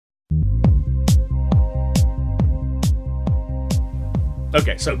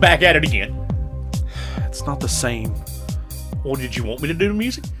Okay, so back at it again. It's not the same. Well, did you want me to do the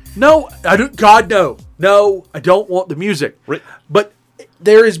music? No, I don't. God, no. No, I don't want the music. But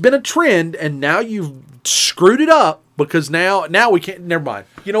there has been a trend, and now you've screwed it up because now we can't. Never mind.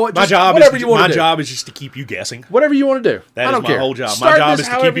 You know what? My job is just to keep you guessing. Whatever you want to do. That I is don't my care. whole job. Start My job this is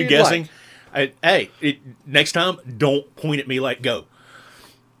to keep however you you'd guessing. like. Next time, don't point at me like go.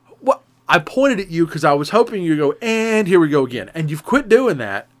 Well, I pointed at you because I was hoping you'd go, and here we go again. And you've quit doing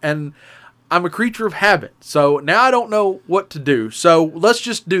that, and I'm a creature of habit. So now I don't know what to do. So let's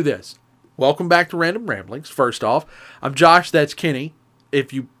just do this. Welcome back to Random Ramblings. First off, I'm Josh. That's Kenny.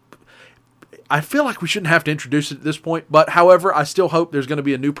 I feel like we shouldn't have to introduce it at this point, but however, I still hope there's going to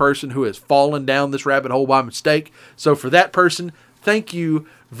be a new person who has fallen down this rabbit hole by mistake. So for that person, thank you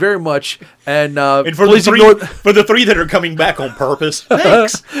very much. And for the three that are coming back on purpose,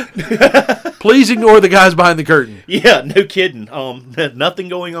 thanks. Please ignore the guys behind the curtain. Yeah, no kidding. Nothing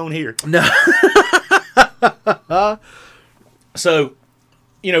going on here. No. So,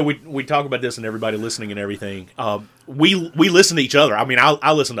 we talk about this and everybody listening and everything. We listen to each other. I mean,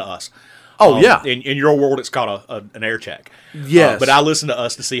 I listen to us. Oh, yeah. In your world, it's called an air check. Yes. But I listen to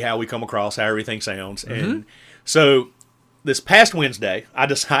us to see how we come across, how everything sounds. Mm-hmm. And so this past Wednesday, I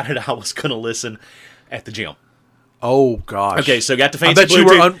decided I was going to listen at the gym. Oh, gosh. Okay, so got the fancy I bet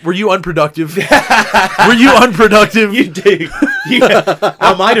Bluetooth. were you unproductive? Were you unproductive? You do. Yeah.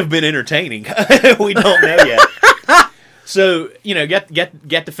 I might have been entertaining. We don't know yet. So, get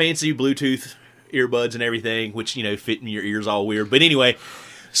the fancy Bluetooth earbuds and everything, which, fit in your ears all weird. But anyway,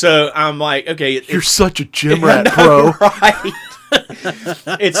 so I'm like, okay. You're such a gym rat, bro. Right.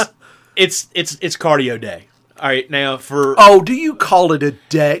 It's cardio day. All right, now for... Oh, do you call it a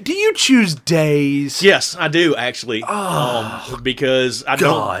day? Do you choose days? Yes, I do, actually. Oh, because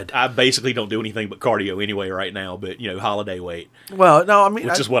God. I basically don't do anything but cardio anyway right now, but, holiday weight. Well, no, I mean...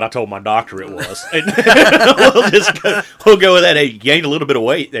 Which is what I told my doctor it was. And we'll go with that. Hey, you gained a little bit of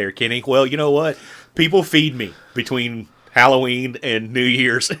weight there, Kenny. Well, you know what? People feed me between Halloween and New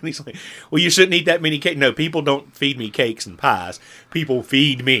Year's. And he's like, well, you shouldn't eat that many cakes. No, people don't feed me cakes and pies. People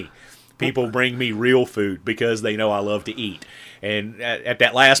feed me. People bring me real food because they know I love to eat. And at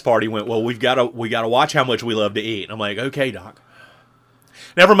that last party went, well, we got to watch how much we love to eat. And I'm like, okay, doc.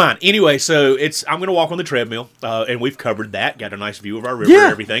 Never mind. Anyway, so I'm going to walk on the treadmill, and we've covered that. Got a nice view of our river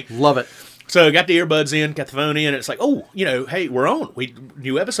and everything. Love it. So got the earbuds in, got the phone in, and it's like, oh, hey, we're on.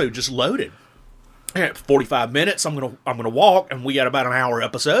 New episode just loaded. 45 minutes. I'm gonna walk, and we got about an hour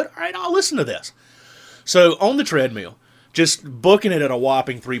episode. All right, I'll listen to this. So on the treadmill, just booking it at a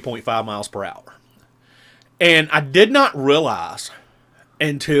whopping 3.5 miles per hour. And I did not realize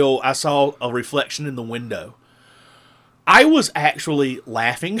until I saw a reflection in the window. I was actually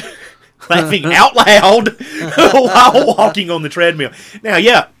laughing out loud while walking on the treadmill. Now,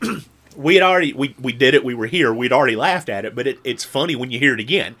 yeah, we did it. We were here. We'd already laughed at it, but it's funny when you hear it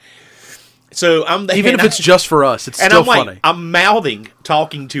again. So even if it's just for us, it's still funny. I'm mouthing,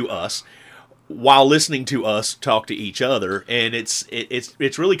 talking to us, while listening to us talk to each other, and it's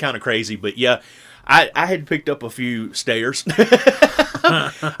really kind of crazy. But yeah, I had picked up a few stares.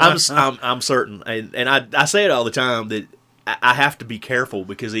 I'm certain, and I say it all the time that I have to be careful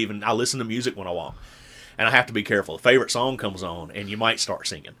because even I listen to music when I walk, and I have to be careful. A favorite song comes on, and you might start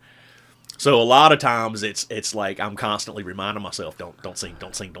singing. So a lot of times it's like I'm constantly reminding myself, don't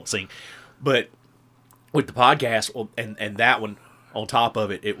sing. But with the podcast and that one. On top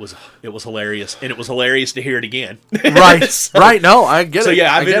of it, it was hilarious, and it was hilarious to hear it again. Right, right. No, I get it. So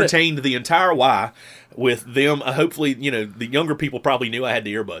yeah, I've entertained the entire Y with them. Hopefully, the younger people probably knew I had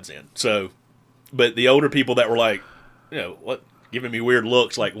the earbuds in. So, but the older people that were like, what, giving me weird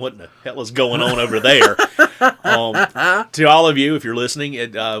looks, like what in the hell is going on over there? To all of you, if you're listening,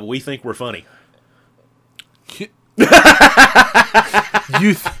 we think we're funny.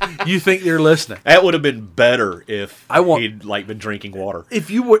 You think they're listening? That would have been better if he'd been drinking water. If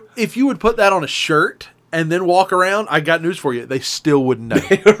you would put that on a shirt and then walk around, I got news for you. They still wouldn't know.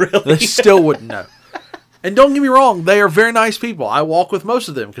 Really? They still wouldn't know. And don't get me wrong, they are very nice people. I walk with most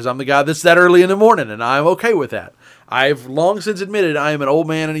of them because I'm the guy that's that early in the morning, and I'm okay with that. I've long since admitted I am an old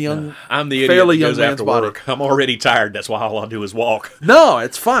man in a young, I'm the fairly idiot that young goes man's after body. work. I'm already tired. That's why all I do is walk. No,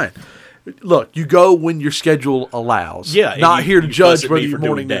 it's fine. Look, you go when your schedule allows. Yeah, not here to judge whether you're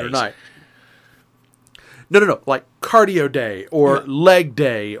morning, days. noon, or night. No. Like cardio day or leg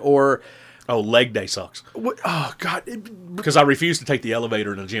day or... Oh, leg day sucks. Oh, God. Because I refuse to take the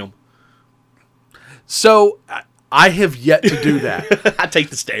elevator in the gym. So, I have yet to do that. I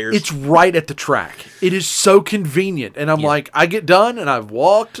take the stairs. It's right at the track. It is so convenient. And I'm like, I get done and I've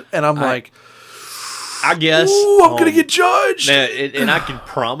walked and I'm like... I guess. Ooh, I'm gonna get judged. Now, and I can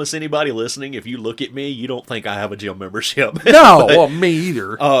promise anybody listening, if you look at me, you don't think I have a gym membership. No, well, me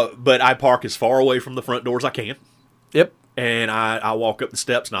either. But I park as far away from the front door as I can. Yep. And I walk up the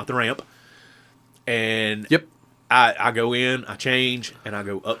steps, not the ramp. And Yep. I go in, I change, and I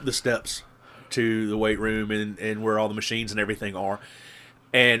go up the steps to the weight room and where all the machines and everything are.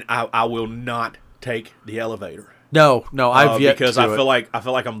 And I will not take the elevator. No, I've yet because to I do feel it.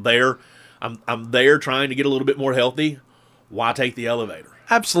 like I'm there. I'm there trying to get a little bit more healthy. Why take the elevator?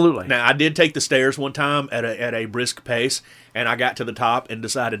 Absolutely. Now, I did take the stairs one time at a brisk pace, and I got to the top and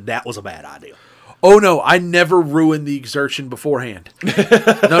decided that was a bad idea. Oh no, I never ruin the exertion beforehand.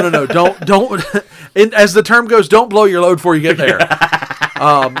 No, don't. And as the term goes, don't blow your load before you get there.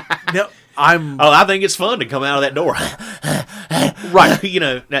 No, I think it's fun to come out of that door, right. you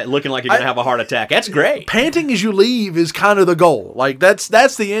know, looking like you're gonna have a heart attack. That's great. Panting as you leave is kind of the goal. Like that's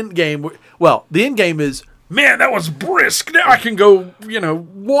the end game. Well, the end game is, man, that was brisk. Now I can go,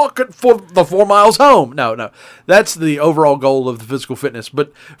 walk it for the 4 miles home. No. That's the overall goal of the physical fitness.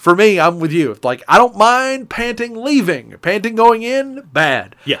 But for me, I'm with you. Like, I don't mind panting leaving. Panting going in,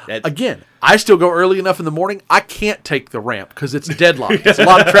 bad. Yeah. Again, I still go early enough in the morning. I can't take the ramp because it's deadlocked. There's a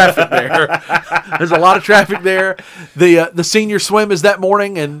lot of traffic there. There's a lot of traffic there. The senior swim is that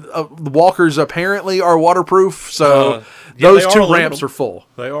morning, and the walkers apparently are waterproof. So those two ramps are full.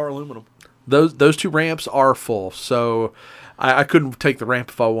 They are aluminum. Those two ramps are full, so I couldn't take the ramp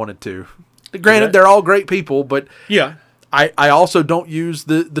if I wanted to. Granted, they're all great people, but yeah, I also don't use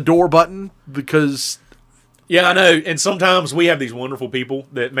the door button because... Yeah, I know, and sometimes we have these wonderful people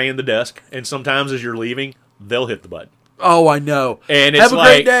that man the desk, and sometimes as you're leaving, they'll hit the button. Oh, I know. And it's have a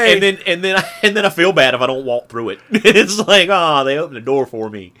great day. And then I feel bad if I don't walk through it. It's like, they opened the door for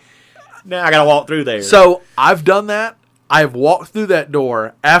me. Now I got to walk through there. So I've done that. I've walked through that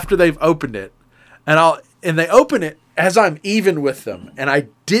door after they've opened it, and they open it as I'm even with them, and I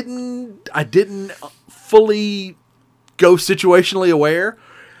didn't fully go situationally aware.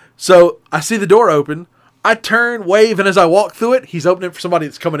 So I see the door open, I turn, wave, and as I walk through it, he's opening it for somebody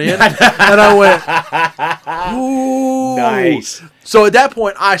that's coming in, and I went, ooh, nice. So at that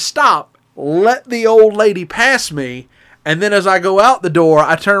point, I stop, let the old lady pass me. And then as I go out the door,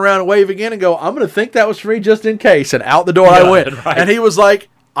 I turn around and wave again and go, I'm going to think that was for me just in case. And out the door I went. Right. And he was like,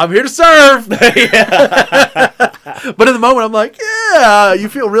 I'm here to serve. But in the moment, I'm like, yeah, you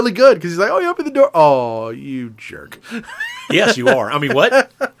feel really good. Because he's like, oh, you opened the door. Oh, you jerk. Yes, you are. I mean,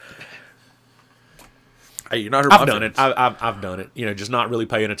 what? Hey, you're not. I've done it. I've done it. Just not really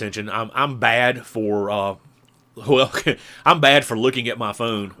paying attention. I'm bad for, I'm bad for looking at my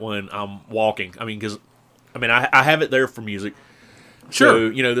phone when I'm walking. I mean, because... I have it there for music.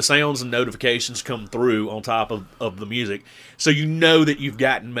 Sure. So, the sounds and notifications come through on top of the music. So you know that you've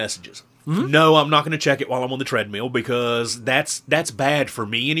gotten messages. Mm-hmm. No, I'm not going to check it while I'm on the treadmill because that's bad for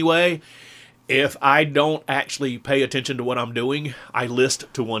me anyway. If I don't actually pay attention to what I'm doing, I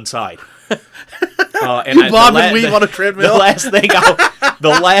list to one side. And you bob and weave on a treadmill.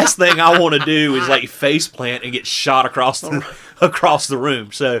 The last thing I want to do is like face plant and get shot across the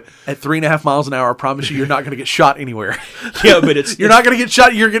room. So at 3.5 miles an hour, I promise you're not going to get shot anywhere. Yeah, but you're not going to get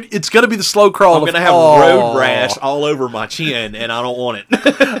shot. It's going to be the slow crawl. I'm going to have road rash all over my chin, and I don't want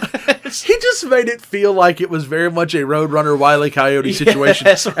it. He just made it feel like it was very much a Roadrunner Wile E. Coyote situation.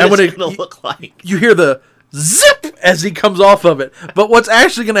 That's what and when it's going to look like. You hear the zip as he comes off of it. But what's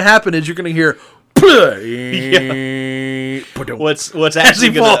actually going to happen is you're going to hear. What's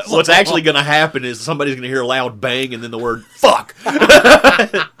actually going to happen is somebody's going to hear a loud bang and then the word fuck,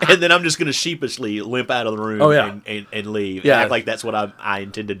 and then I'm just going to sheepishly limp out of the room and leave. Yeah, and act like that's what I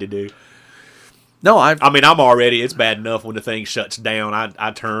intended to do. No, I'm already. It's bad enough when the thing shuts down.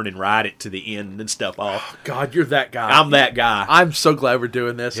 I turn and ride it to the end and then step off. God, you're that guy. I'm that guy. I'm so glad we're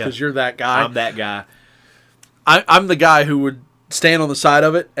doing this because you're that guy. I'm that guy. I'm the guy who would stand on the side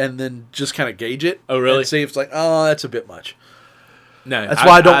of it and then just kind of gauge it. Oh, really? And see if it's like, oh, that's a bit much. No, that's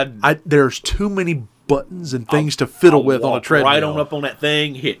why I don't. There's too many buttons and things to fiddle with on a treadmill. Right on up on that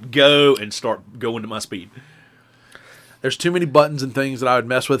thing, hit go, and start going to my speed. There's too many buttons and things that I would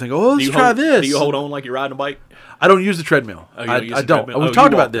mess with and go, oh, let's try this. Do you hold on like you're riding a bike? I don't use the treadmill. Oh, I don't. We've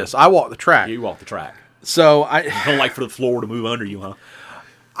talked about this. I walk the track. You walk the track. So you don't like for the floor to move under you, huh?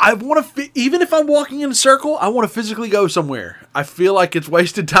 I want to, even if I'm walking in a circle, I want to physically go somewhere. I feel like it's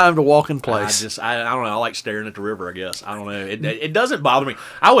wasted time to walk in place. I don't know. I like staring at the river, I guess. I don't know. It doesn't bother me.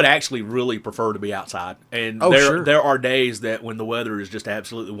 I would actually really prefer to be outside. And there are days that when the weather is just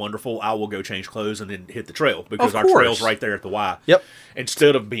absolutely wonderful, I will go change clothes and then hit the trail because our trail's right there at the Y. Yep.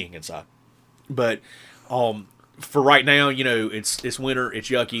 Instead of being inside. But for right now, it's winter, it's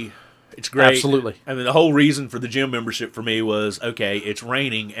yucky. It's great. Absolutely. I mean, the whole reason for the gym membership for me was, okay, it's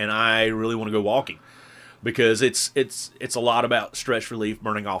raining and I really want to go walking. Because it's a lot about stress relief,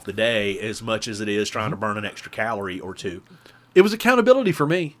 burning off the day, as much as it is trying to burn an extra calorie or two. It was accountability for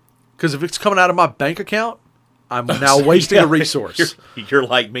me. Because if it's coming out of my bank account, I'm now wasting a resource. You're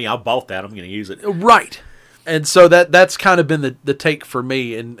like me. I bought that. I'm going to use it. Right. And so that's kind of been the take for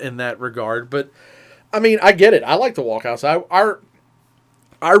me in that regard. But, I mean, I get it. I like the walk outside. Our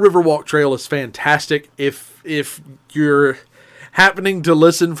Riverwalk Trail is fantastic. If you're happening to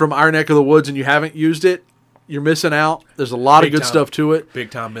listen from our neck of the woods and you haven't used it, you're missing out. There's a lot of good stuff to it.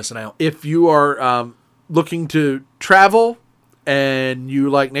 Big time missing out. If you are looking to travel and you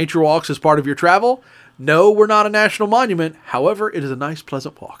like nature walks as part of your travel, no, we're not a national monument. However, it is a nice,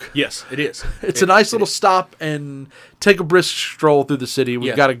 pleasant walk. Yes, it is. It's a nice little stop and take a brisk stroll through the city.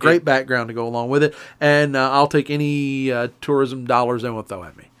 We've got a great background to go along with it. And I'll take any tourism dollars anyone will throw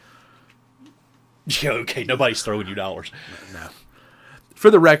at me. Yeah, okay, nobody's throwing you dollars. No. For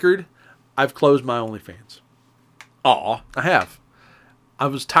the record, I've closed my OnlyFans. Aw. I have. I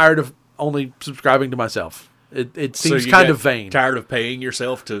was tired of only subscribing to myself. It seems So you kind got of vain. Tired of paying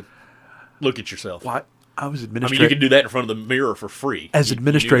yourself to look at yourself. Why? I was I mean, administrator. you can do that in front of the mirror for free. As You knew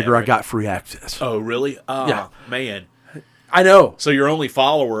administrator, that, I right? got free access. Oh, really? Oh, Yeah. man. I know. So your only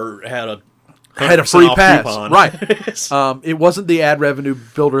follower had a I had a 100% free off pass. coupon. Right. It wasn't the ad revenue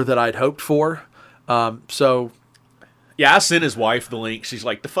builder that I'd hoped for. So Yeah, I sent his wife the link. She's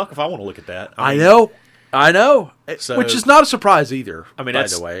like, the fuck if I want to look at that. I mean, know. So- Which is not a surprise either. I mean, by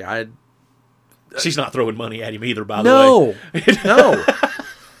that's- the way, She's not throwing money at him either, by the no, way. no.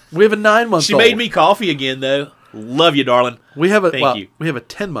 We have a 9-month-old. She made me coffee again, though. Love you, darling. We have a Thank you. We have a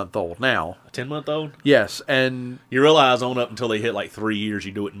 10-month-old now. A 10-month-old? Yes, and You realize on up until they hit like 3 years,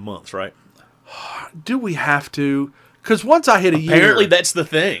 you do it in months, right? do we have to? Because once I hit a year, Apparently, that's the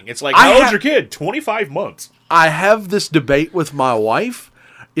thing. It's like, I how old's ha- your kid? 25 months. I have this debate with my wife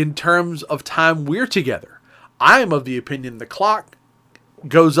in terms of time we're together. I am of the opinion the clock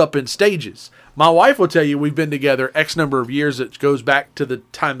goes up in stages. My wife will tell you we've been together X number of years. It goes back to the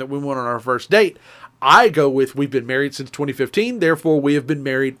time that we went on our first date. I go with we've been married since 2015. Therefore, we have been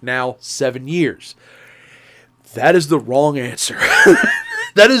married now 7 years. That is the wrong answer.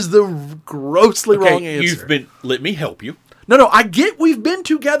 That is the grossly wrong answer. Let me help you. No, I get we've been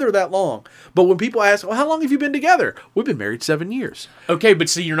together that long. But when people ask, well, how long have you been together? We've been married 7 years. Okay, but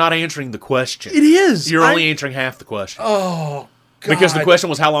see, you're not answering the question. It is. You're only answering half the question. Oh, God. Because the question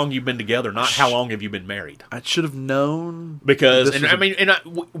was how long you've been together, not how long have you been married. I should have known. Because, this and was I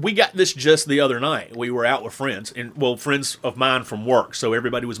mean, we got this just the other night. We were out with friends, and friends of mine from work. So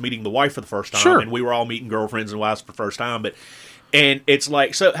everybody was meeting the wife for the first time, Sure. and we were all meeting girlfriends and wives for the first time. And it's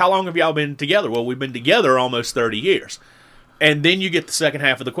like, so how long have y'all been together? Well, we've been together almost 30 years. And then you get the second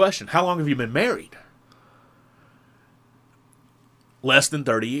half of the question: how long have you been married? Less than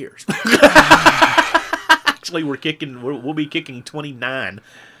 30 years. Actually, we'll be kicking 29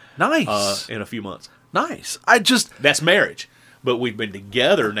 Nice. in a few months. Nice. That's marriage. But we've been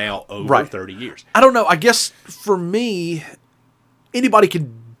together now over Right. 30 years. I don't know. I guess for me, anybody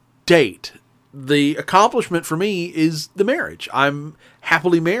can date. The accomplishment for me is the marriage. I'm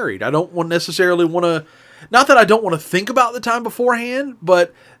happily married. I don't necessarily want to, not that I don't want to think about the time beforehand,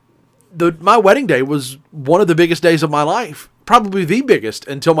 but my wedding day was one of the biggest days of my life. Probably the biggest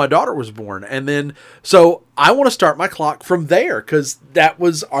until my daughter was born. And then, so I want to start my clock from there because that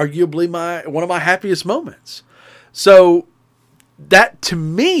was arguably one of my happiest moments. So that to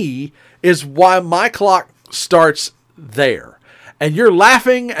me is why my clock starts there. And you're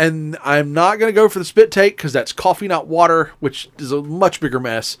laughing, and I'm not going to go for the spit take because that's coffee, not water, which is a much bigger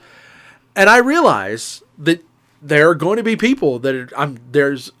mess. And I realize that there are going to be people that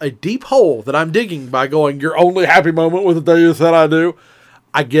there's a deep hole that I'm digging by going, your only happy moment with the day is that I do.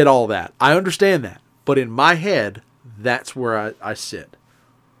 I get all that. I understand that. But in my head, that's where I sit.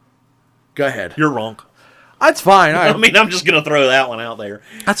 Go ahead. You're wrong. That's fine. I mean, I'm just going to throw that one out there.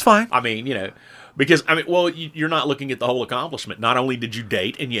 That's fine. I mean, because, you're not looking at the whole accomplishment. Not only did you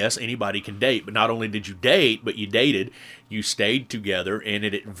date, and yes, anybody can date, but not only did you date, but you dated, you stayed together, and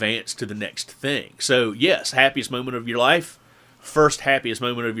it advanced to the next thing. So, yes, happiest moment of your life, first happiest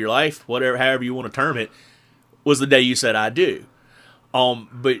moment of your life, however you want to term it, was the day you said, I do.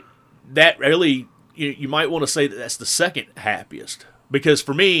 But that really, you might want to say that that's the second happiest. Because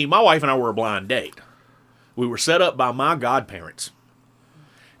for me, my wife and I were a blind date. We were set up by my godparents.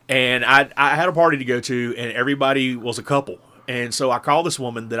 And I had a party to go to, and everybody was a couple. And so I call this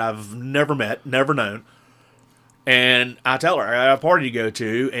woman that I've never met, never known, and I tell her I have a party to go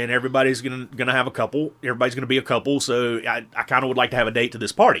to, and everybody's gonna have a couple. Everybody's gonna be a couple, so I kind of would like to have a date to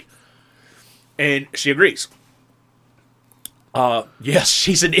this party. And she agrees. Yes,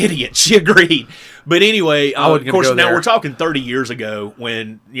 she's an idiot. She agreed. But anyway, of course, now we're talking 30 years ago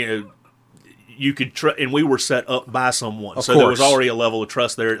when, you could and we were set up by someone. So there was already a level of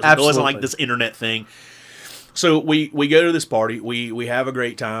trust there. It wasn't like this internet thing. So we go to this party. We have a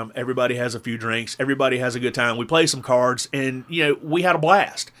great time. Everybody has a few drinks. Everybody has a good time. We play some cards, and we had a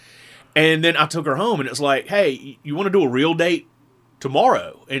blast. And then I took her home, and it's like, hey, you want to do a real date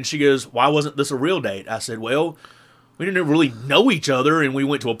tomorrow? And she goes, why wasn't this a real date? I said, well, we didn't really know each other, and we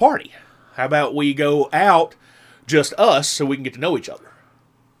went to a party. How about we go out, just us, so we can get to know each other?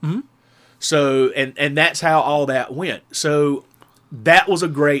 Mm-hmm. So, and that's how all that went. So that was a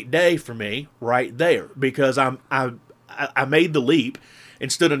great day for me right there, because I made the leap.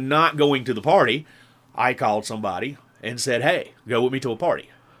 Instead of not going to the party, I called somebody and said, hey, go with me to a party.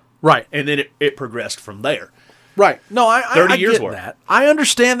 Right. And then it progressed from there. Right. No, I 30 years get worth. that. I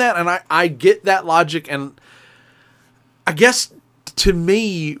understand that, and I get that logic. And I guess to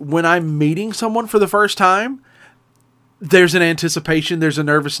me, when I'm meeting someone for the first time, there's an anticipation, there's a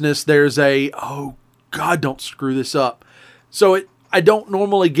nervousness, there's oh, God, don't screw this up. So I don't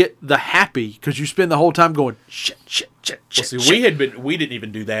normally get the happy, because you spend the whole time going, shit. Well, see, we didn't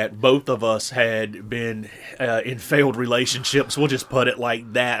even do that. Both of us had been in failed relationships. We'll just put it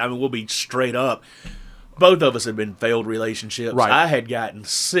like that. I mean, we'll be straight up. Both of us had been failed relationships. Right. I had gotten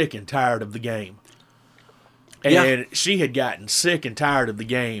sick and tired of the game. And she had gotten sick and tired of the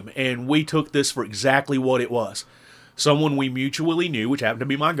game. And we took this for exactly what it was. Someone we mutually knew, which happened to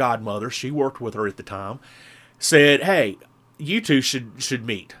be my godmother, she worked with her at the time, said, hey, you two should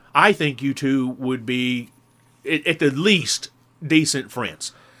meet. I think you two would be, at the least, decent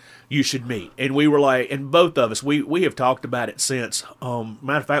friends. You should meet. And we were like, and both of us, we have talked about it since.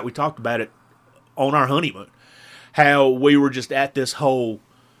 Matter of fact, we talked about it on our honeymoon. How we were just at this whole,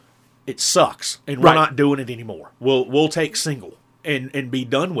 it sucks, and we're not doing it anymore. We'll take single and be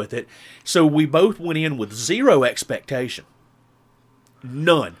done with it. So we both went in with zero expectation.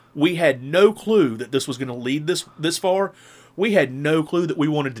 None. We had no clue that this was going to lead this far. We had no clue that we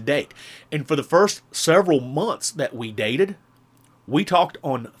wanted to date. And for the first several months that we dated, we talked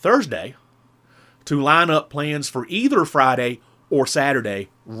on Thursday to line up plans for either Friday or Saturday,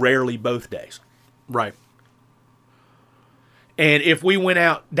 rarely both days. Right. And if we went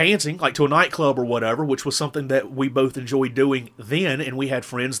out dancing, like to a nightclub or whatever, which was something that we both enjoyed doing then, and we had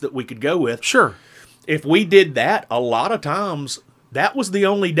friends that we could go with. Sure. If we did that, a lot of times, that was the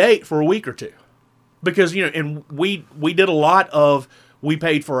only date for a week or two. Because, and we did a lot of, we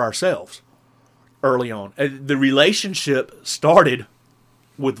paid for ourselves early on. The relationship started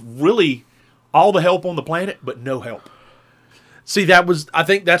with really all the help on the planet, but no help. See, I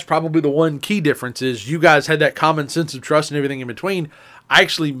think that's probably the one key difference is you guys had that common sense of trust and everything in between. I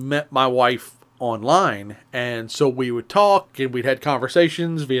actually met my wife online, and so we would talk, and we'd had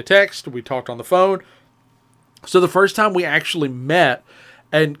conversations via text. We talked on the phone. So the first time we actually met,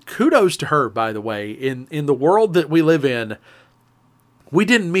 and kudos to her, by the way, in the world that we live in, we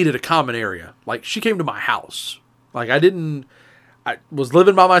didn't meet at a common area. Like, she came to my house. Like, I was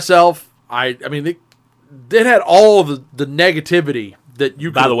living by myself. I mean, it had all the negativity that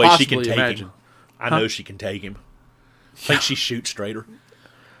you could possibly imagine. By the way, she can take him. I know she can take him. I think she shoots straighter.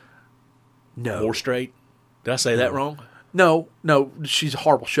 No. More straight. Did I say that wrong? No, she's a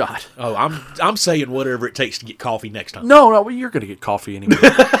horrible shot. Oh, I'm saying whatever it takes to get coffee next time. No, you're going to get coffee anyway.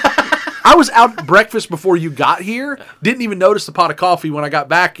 I was out at breakfast before you got here. Didn't even notice the pot of coffee when I got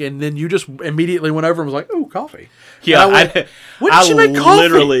back, and then you just immediately went over and was like, "Ooh, coffee." Yeah, when did she make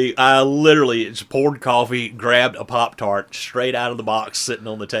coffee? I literally just poured coffee, grabbed a Pop-Tart straight out of the box sitting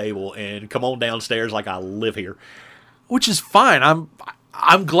on the table, and come on downstairs like I live here. Which is fine.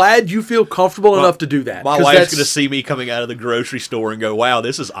 I'm glad you feel comfortable enough to do that. My wife's going to see me coming out of the grocery store and go, wow,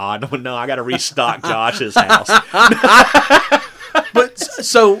 this is odd. No, I got to restock Josh's house. But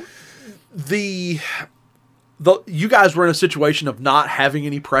so the you guys were in a situation of not having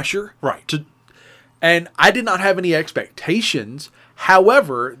any pressure. Right. And I did not have any expectations.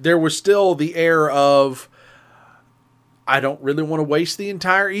 However, there was still the air of, I don't really want to waste the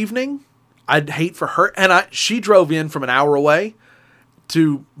entire evening. I'd hate for her. And she drove in from an hour away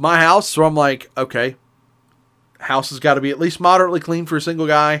to my house. So I'm like, okay, house has got to be at least moderately clean for a single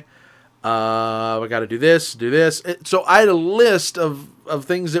guy. We got to do this. So I had a list of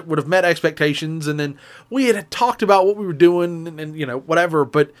things that would have met expectations. And then we had talked about what we were doing and whatever.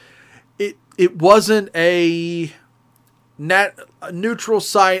 But it wasn't a neutral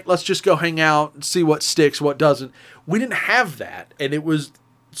site. Let's just go hang out and see what sticks, what doesn't. We didn't have that. And it was,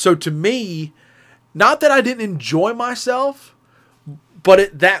 so to me, not that I didn't enjoy myself, But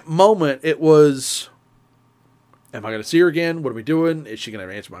at that moment, it was, am I going to see her again? What are we doing? Is she going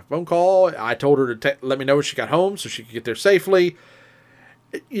to answer my phone call? I told her to let me know when she got home so she could get there safely.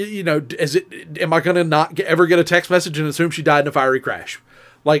 Am I going to not ever get a text message and assume she died in a fiery crash?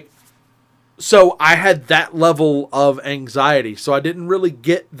 So I had that level of anxiety. So I didn't really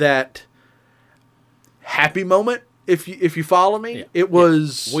get that happy moment, if you follow me. Yeah. It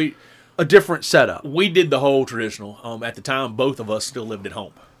was a different setup. We did the whole traditional. At the time, both of us still lived at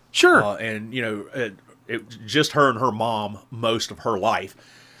home. Sure. And, it was just her and her mom most of her life.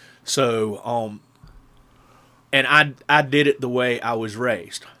 So, and I did it the way I was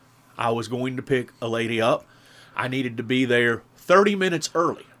raised. I was going to pick a lady up. I needed to be there 30 minutes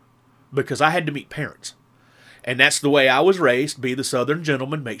early because I had to meet parents. And that's the way I was raised. Be the Southern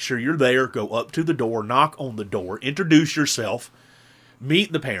gentleman. Make sure you're there. Go up to the door. Knock on the door. Introduce yourself.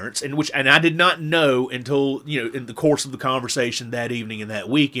 Meet the parents. And I did not know until, in the course of the conversation that evening and that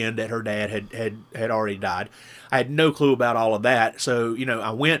weekend that her dad had already died. I had no clue about all of that. So,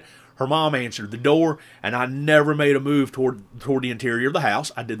 I went. Her mom answered the door, and I never made a move toward the interior of the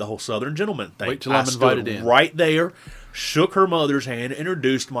house. I did the whole Southern gentleman thing. Wait till I'm invited in. Right there, shook her mother's hand,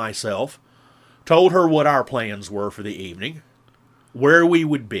 introduced myself, told her what our plans were for the evening, where we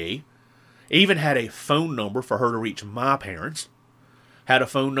would be, even had a phone number for her to reach my parents, had a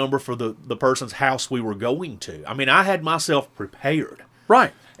phone number for the person's house we were going to. I mean, I had myself prepared.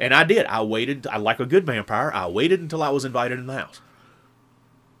 Right. And I did. I waited, like a good vampire, I waited until I was invited in the house.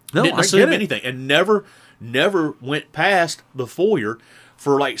 No, Didn't assume anything, and never went past the foyer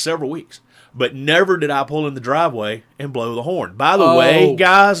for like several weeks. But never did I pull in the driveway and blow the horn. By the way,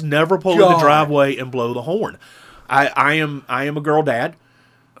 guys, never pull in the driveway and blow the horn. I am a girl dad,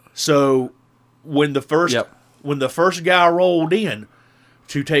 so when the first guy rolled in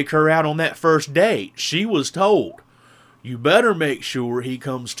to take her out on that first date, she was told, "You better make sure he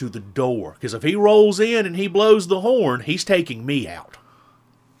comes to the door, because if he rolls in and he blows the horn, he's taking me out."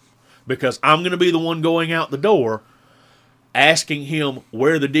 Because I'm going to be the one going out the door asking him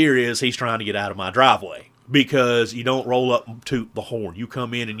where the deer is he's trying to get out of my driveway. Because you don't roll up and toot the horn. You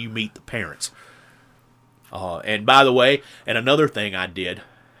come in and you meet the parents. And by the way, and another thing I did,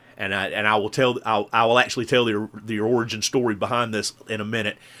 and I will actually tell the origin story behind this in a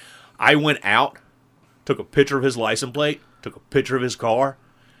minute. I went out, took a picture of his license plate, took a picture of his car,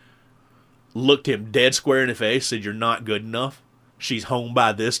 looked him dead square in the face, said, "You're not good enough. She's home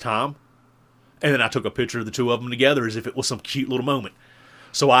by this time." And then I took a picture of the two of them together as if it was some cute little moment.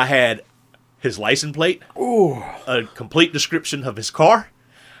 So I had his license plate, a complete description of his car.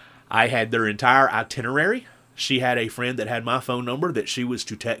 I had their entire itinerary. She had a friend that had my phone number that she was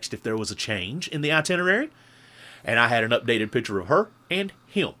to text if there was a change in the itinerary. And I had an updated picture of her and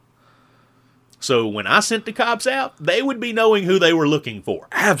him. So when I sent the cops out, they would be knowing who they were looking for.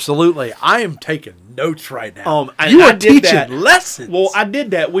 Absolutely. I am taking notes right now. You are teaching lessons. Well, I did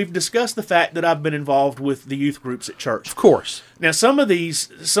that. We've discussed the fact that I've been involved with the youth groups at church. Of course. Now, some of these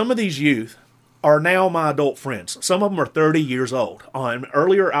youth are now my adult friends. Some of them are 30 years old.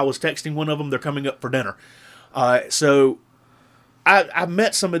 Earlier, I was texting one of them. They're coming up for dinner. So I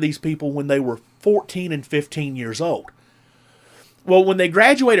met some of these people when they were 14 and 15 years old. Well, when they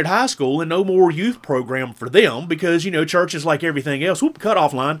graduated high school and no more youth program for them, because, church is like everything else,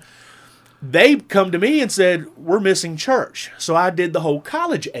 cutoff line, they come to me and said, "We're missing church." So I did the whole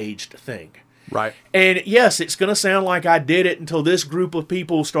college-aged thing. Right. And yes, it's going to sound like I did it until this group of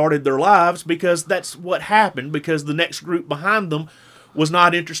people started their lives, because that's what happened, because the next group behind them was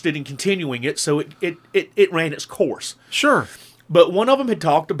not interested in continuing it, so it ran its course. Sure. But one of them had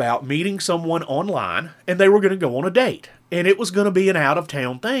talked about meeting someone online, and they were going to go on a date. And it was going to be an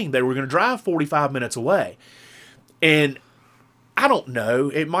out-of-town thing. They were going to drive 45 minutes away. And I don't know.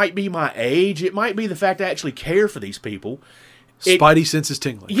 It might be my age. It might be the fact I actually care for these people. Spidey sense is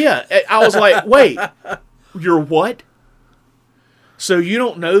tingling. Yeah. I was like, wait, you're what? So you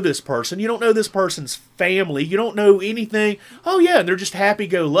don't know this person. You don't know this person's family. You don't know anything. Oh, yeah, and they're just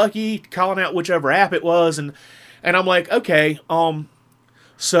happy-go-lucky, calling out whichever app it was. And I'm like, okay,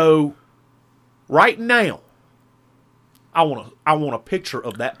 so right now, I want a picture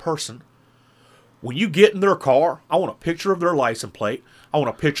of that person. When you get in their car, I want a picture of their license plate. I want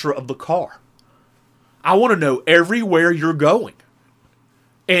a picture of the car. I want to know everywhere you're going.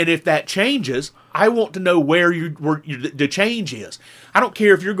 And if that changes, I want to know where the change is. I don't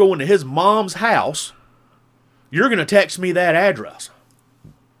care if you're going to his mom's house. You're going to text me that address.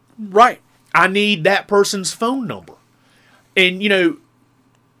 Right. I need that person's phone number. And,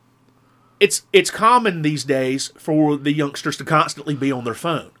 it's common these days for the youngsters to constantly be on their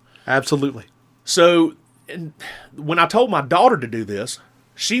phone. Absolutely. So and when I told my daughter to do this,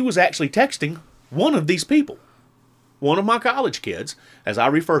 she was actually texting one of these people, one of my college kids, as I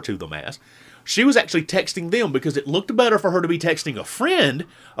refer to them as. She was actually texting them because it looked better for her to be texting a friend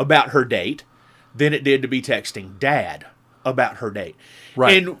about her date than it did to be texting dad about her date.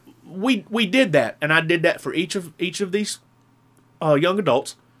 Right. And we did that, and I did that for each of these young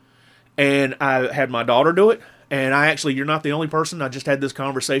adults. And I had my daughter do it. And you're not the only person. I just had this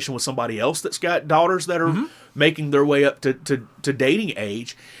conversation with somebody else that's got daughters that are making their way up to dating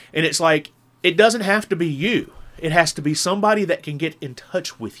age. And it's like, it doesn't have to be you. It has to be somebody that can get in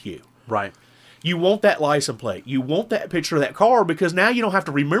touch with you. Right. You want that license plate. You want that picture of that car because now you don't have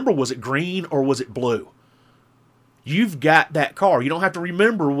to remember, was it green or was it blue? You've got that car. You don't have to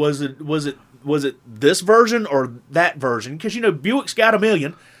remember, was it this version or that version? Because, Buick's got a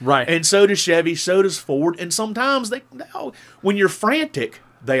million. Right. And so does Chevy, so does Ford. And sometimes, when you're frantic,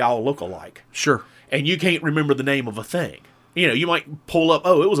 they all look alike. Sure. And you can't remember the name of a thing. You might pull up,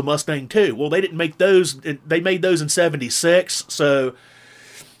 it was a Mustang too. Well, they didn't make those. They made those in 76. So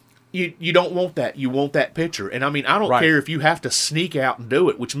you don't want that. You want that picture. And I don't care if you have to sneak out and do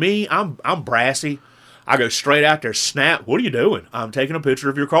it, which me, I'm brassy. I go straight out there, snap, what are you doing? I'm taking a picture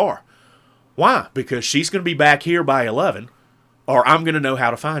of your car. Why? Because she's going to be back here by 11, or I'm going to know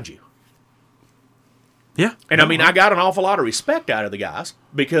how to find you. Yeah. And I got an awful lot of respect out of the guys,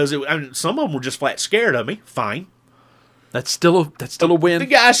 because some of them were just flat scared of me. Fine. That's still a win. The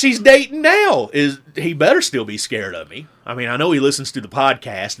guy she's dating now, he better still be scared of me. I know he listens to the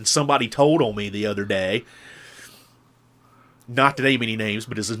podcast, and somebody told on me the other day, not to name any names,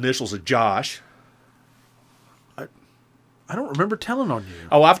 but his initials are Josh. I don't remember telling on you.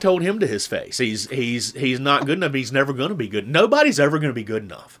 Oh, I've told him to his face. He's not good enough. He's never going to be good. Nobody's ever going to be good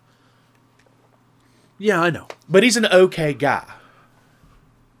enough. Yeah, I know. But he's an okay guy.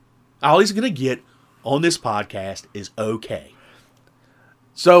 All he's going to get on this podcast is okay.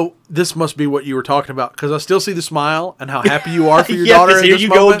 So this must be what you were talking about, because I still see the smile and how happy you are for your yeah, daughter. At here this you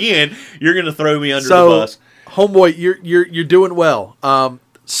moment. go again. You're going to throw me under the bus. Homeboy, you're doing well.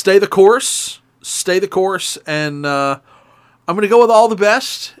 Stay the course, and I'm going to go with all the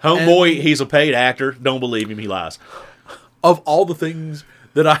best. Homeboy, he's a paid actor. Don't believe him. He lies. Of all the things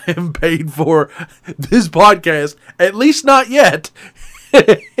that I am paid for this podcast, at least not yet,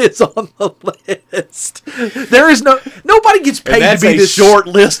 it's on the list. There is nobody gets paid That's to be a this short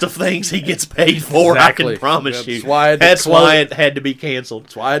list of things he gets paid for. Exactly. I can promise you. That's why it had to be canceled.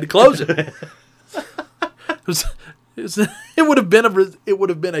 That's why I had to close it. It would have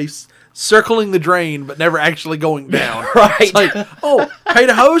been a circling the drain, but never actually going down. Right. It's like, pay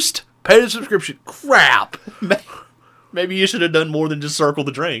to host, pay to subscription. Crap. Maybe you should have done more than just circle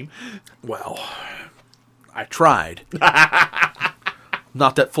the drain. Well, I tried.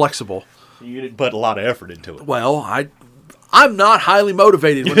 Not that flexible. You didn't put a lot of effort into it. Well, I'm not highly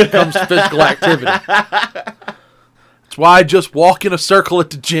motivated when it comes to physical activity. That's why I just walk in a circle at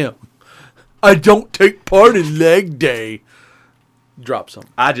the gym. I don't take part in leg day. Drop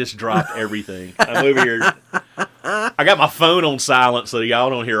something. I just dropped everything. I'm over here. I got my phone on silent so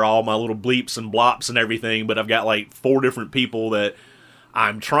y'all don't hear all my little bleeps and blops and everything, but I've got like 4 different people that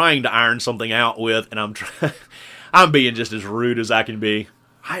I'm trying to iron something out with, and I'm being just as rude as I can be.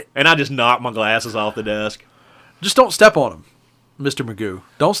 And I just knocked my glasses off the desk. Just don't step on them, Mr. Magoo.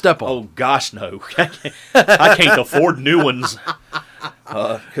 Don't step on them. Oh, gosh, no. I can't afford new ones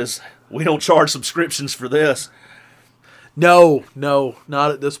because we don't charge subscriptions for this. No,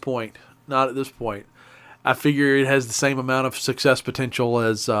 not at this point. Not at this point. I figure it has the same amount of success potential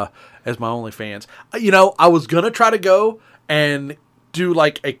as my OnlyFans. I was going to try to go and do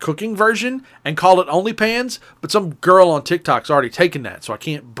like a cooking version and call it OnlyPans, but some girl on TikTok's already taken that, so I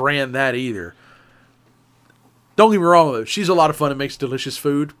can't brand that either. Don't get me wrong, though. She's a lot of fun and makes delicious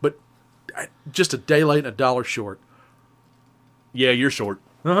food, but just a day late and $1 short. Yeah, you're short.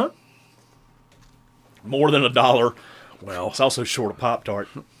 Uh-huh. More than $1. Well, it's also short a Pop-Tart,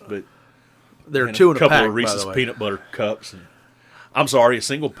 but there are 2 in a pack, couple of Reese's peanut butter cups. I'm sorry, a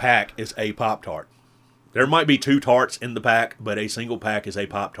single pack is a Pop-Tart. There might be 2 tarts in the pack, but a single pack is a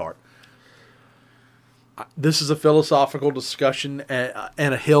Pop-Tart. This is a philosophical discussion and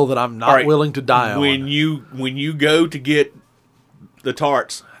a hill that I'm not willing to die on. When you go to get the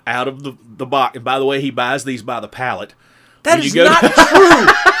tarts out of the box, and by the way, he buys these by the pallet. That is not true.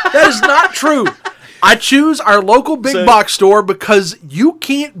 That is not true. I choose our local big box store because you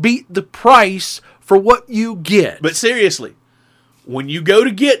can't beat the price for what you get. But seriously, when you go to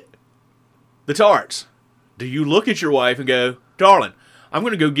get the tarts, do you look at your wife and go, "Darling, I'm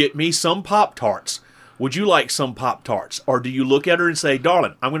going to go get me some Pop-Tarts. Would you like some Pop-Tarts?" Or do you look at her and say,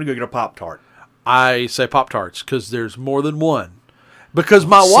 "Darling, I'm going to go get a Pop-Tart"? I say Pop-Tarts because there's more than one. Because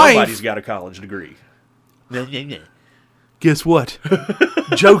my Somebody's wife... got a college degree. Guess what?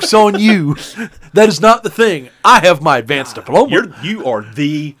 Joke's on you. That is not the thing. I have my advanced diploma. You are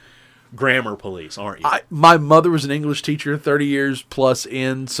the grammar police, aren't you? My mother was an English teacher 30 years plus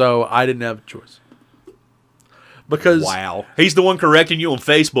in, so I didn't have a choice. Because wow. He's the one correcting you on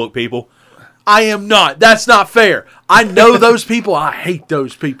Facebook, people. I am not. That's not fair. I know those people. I hate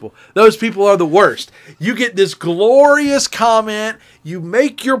those people. Those people are the worst. You get this glorious comment. You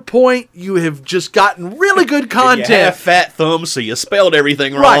make your point. You have just gotten really good content. You have fat thumbs, so you spelled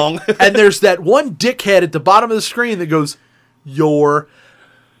everything wrong. Right. And there's that one dickhead at the bottom of the screen that goes,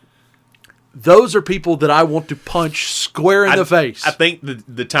 Those are people that I want to punch square in the face. I think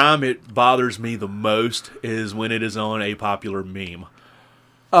the time it bothers me the most is when it is on a popular meme.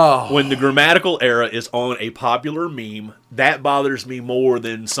 Oh. When the grammatical error is on a popular meme, that bothers me more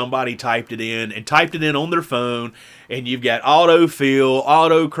than somebody typed it in on their phone, and you've got autofill,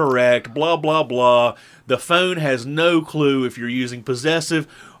 autocorrect, blah, blah, blah. The phone has no clue if you're using possessive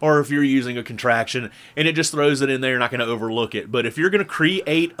or if you're using a contraction, and it just throws it in there. You're not going to overlook it. But if you're going to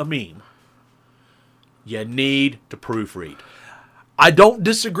create a meme, you need to proofread. I don't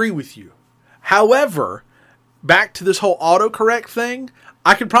disagree with you. However, back to this whole autocorrect thing,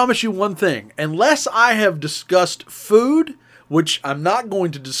 I can promise you one thing. Unless I have discussed food, which I'm not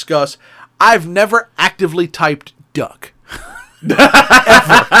going to discuss, I've never actively typed duck. Ever.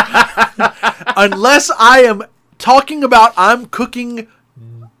 Unless I am talking about I'm cooking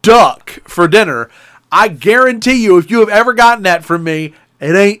duck for dinner, I guarantee you if you have ever gotten that from me,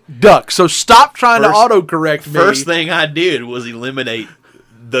 it ain't duck. So stop trying to autocorrect me. First thing I did was eliminate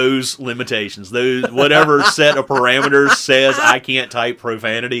those limitations. Those whatever set of parameters says I can't type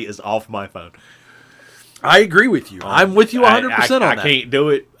profanity is off my phone. I agree with you. I'm with you 100% on that. I can't do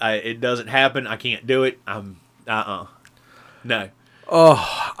it. It doesn't happen. I can't do it. No.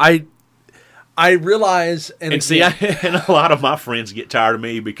 Oh, I realize, and see, and a lot of my friends get tired of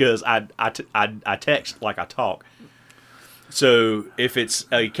me because I text like I talk. So if it's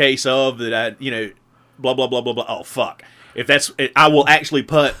a case of that blah blah blah blah blah. Oh fuck. If that's it, I will actually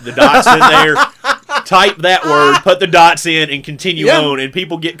put the dots in there, type that word, put the dots in, and continue on. And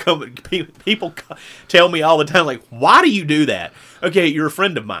people people tell me all the time, like, why do you do that? Okay, you're a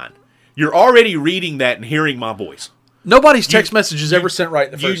friend of mine. You're already reading that and hearing my voice. Nobody's text message is ever sent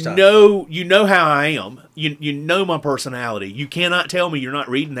right the first time. You know how I am. You know my personality. You cannot tell me you're not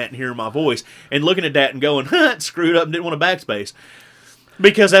reading that and hearing my voice and looking at that and going, it screwed up and didn't want a backspace.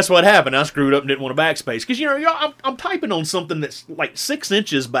 Because that's what happened. I screwed up and didn't want a backspace. Because, I'm typing on something that's like 6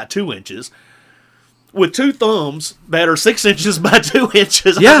 inches by 2 inches with two thumbs that are 6 inches by 2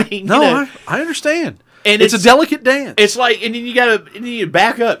 inches. Yeah, I understand. And it's a delicate dance. It's like, and then you gotta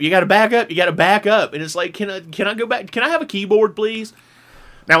back up. You gotta back up. You gotta back up. And it's like, can I go back? Can I have a keyboard, please?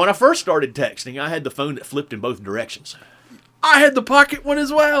 Now, when I first started texting, I had the phone that flipped in both directions. I had the pocket one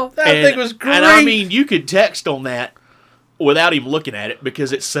as well. That thing was great. And I mean, you could text on that without even looking at it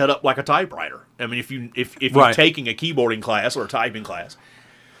because it's set up like a typewriter. I mean, if you're taking a keyboarding class or a typing class.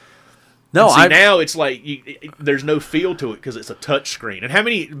 No, now it's like there's no feel to it because it's a touch screen. And how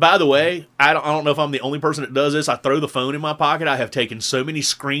many? By the way, I don't know if I'm the only person that does this. I throw the phone in my pocket. I have taken so many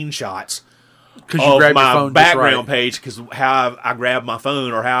screenshots of my background page because how I grabbed my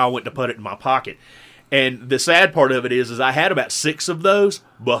phone or how I went to put it in my pocket. And the sad part of it is I had about 6 of those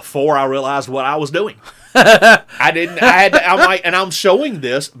before I realized what I was doing. I'm showing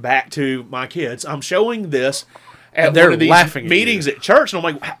this back to my kids. I'm showing this at one of these meetings at church, and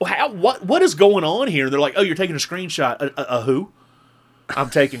I'm like, what is going on here? And they're like, oh, you're taking a screenshot. A who? I'm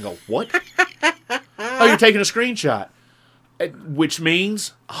taking a what? Oh, you're taking a screenshot. Which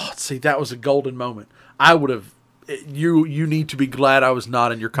means... Oh, see, that was a golden moment. I would have... You need to be glad I was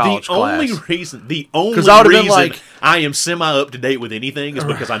not in your college class. The only reason I am semi-up-to-date with anything is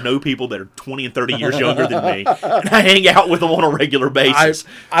because I know people that are 20 and 30 years younger than me, and I hang out with them on a regular basis.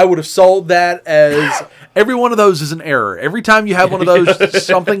 I would have sold that as every one of those is an error. Every time you have one of those,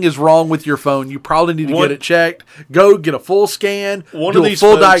 something is wrong with your phone. You probably need to get it checked. Go get a full scan, do a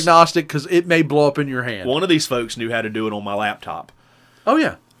full diagnostic, because it may blow up in your hand. One of these folks knew how to do it on my laptop. Oh,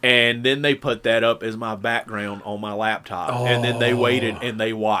 yeah. And then they put that up as my background on my laptop. Oh. And then they waited and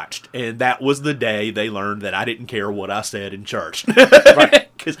they watched. And that was the day they learned that I didn't care what I said in church.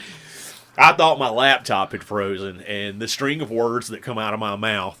 Because I thought my laptop had frozen. And the string of words that come out of my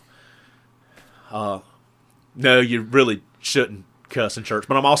mouth. No, you really shouldn't cuss in church.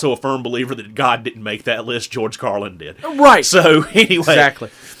 But I'm also a firm believer that God didn't make that list. George Carlin did. Right. So anyway.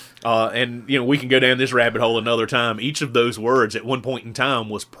 Exactly. And we can go down this rabbit hole another time. Each of those words at one point in time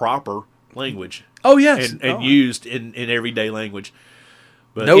was proper language. Oh, yes. And used in everyday language.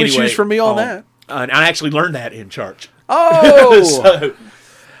 But no issues for me on that. And I actually learned that in church. Oh! So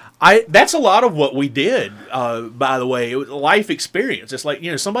that's a lot of what we did, by the way. It was a life experience. It's like,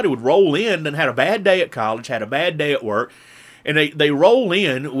 somebody would roll in and had a bad day at college, had a bad day at work, and they roll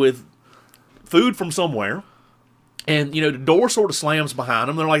in with food from somewhere, and, the door sort of slams behind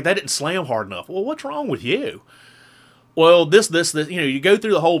them. They're like, that didn't slam hard enough. Well, what's wrong with you? Well, this, you go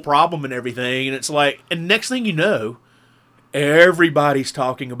through the whole problem and everything, and it's like, and next thing you know, everybody's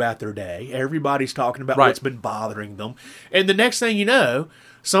talking about their day. Everybody's talking about what's been bothering them. And the next thing you know,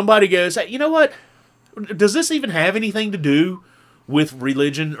 somebody goes, hey, you know what? Does this even have anything to do with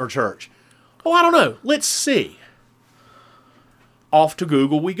religion or church? Oh, I don't know. Let's see. Off to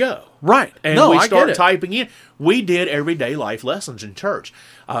Google we go. Right. And we start typing in. We did everyday life lessons in church.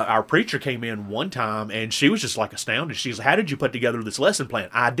 Our preacher came in one time, and she was just like astounded. She was like, how did you put together this lesson plan?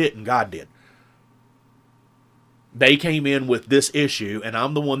 I didn't. God did. They came in with this issue, and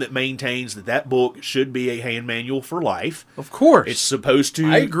I'm the one that maintains that book should be a hand manual for life. Of course. It's supposed to.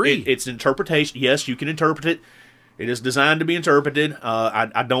 I agree. It's interpretation. Yes, you can interpret it. It is designed to be interpreted.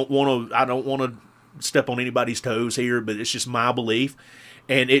 I don't want to step on anybody's toes here, but it's just my belief,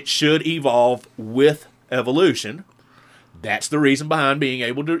 and it should evolve with evolution. That's the reason behind being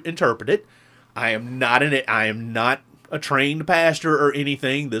able to interpret it. I am not a trained pastor or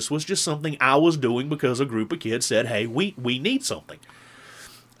anything. This was just something I was doing because a group of kids said, hey, we need something.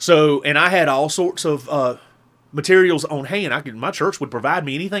 So, and I had all sorts of materials on hand. My church would provide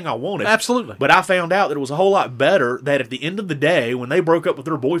me anything I wanted. Absolutely. But I found out that it was a whole lot better that at the end of the day, when they broke up with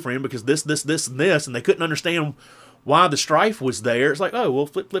their boyfriend because this, and this, and they couldn't understand why the strife was there, it's like, oh, well,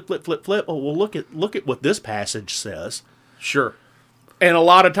 flip. Oh, well, look at what this passage says. Sure. And a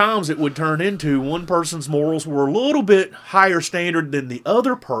lot of times it would turn into one person's morals were a little bit higher standard than the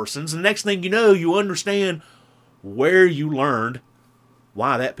other person's. And the next thing you know, you understand where you learned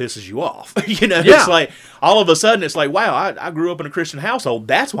why that pisses you off. It's like, all of a sudden, it's like, wow, I grew up in a Christian household.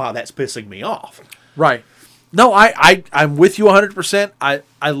 That's why that's pissing me off. Right. No, I'm with you 100%.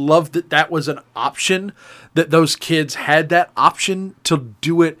 I love that was an option, that those kids had that option to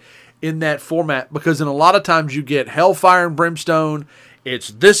do it in that format, because in a lot of times you get hellfire and brimstone. It's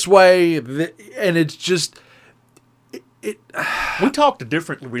this way, and it's just... We talked to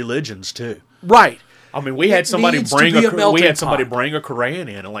different religions, too. Right. I mean, we had somebody bring a Quran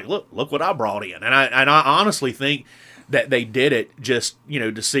in, and like, look what I brought in, and I honestly think that they did it just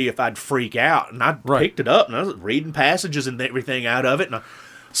to see if I'd freak out, and I picked it up and I was reading passages and everything out of it, and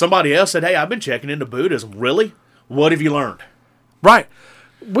somebody else said, "Hey, I've been checking into Buddhism. Really? What have you learned?" Right.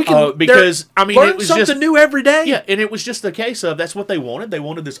 We can because I mean, learn it was something just, new every day. Yeah, and it was just the case of that's what they wanted. They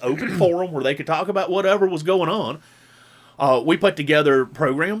wanted this open forum where they could talk about whatever was going on. We put together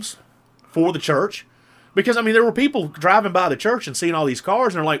programs for the church. Because, I mean, there were people driving by the church and seeing all these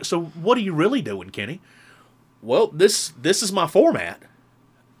cars, and they're like, so what are you really doing, Kenny? Well, this is my format.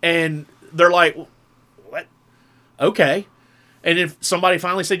 And they're like, what? Okay. And if somebody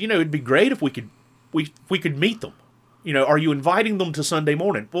finally said, it'd be great if we could meet them. Are you inviting them to Sunday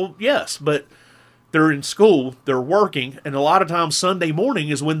morning? Well, yes, but they're in school, they're working, and a lot of times Sunday morning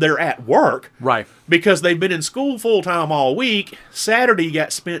is when they're at work. Right. Because they've been in school full-time all week. Saturday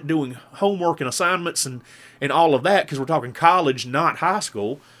got spent doing homework and assignments and all of that, because we're talking college, not high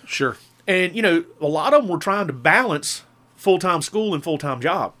school. Sure. And, a lot of them were trying to balance full-time school and full-time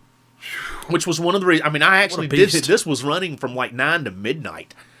job, which was one of the reasons. I mean, I actually did it. This was running from like 9 to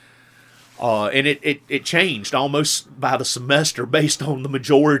midnight. And it changed almost by the semester based on the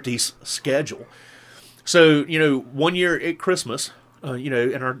majority's schedule. So, 1 year at Christmas,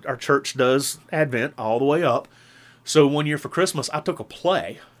 and our church does Advent all the way up. So 1 year for Christmas, I took a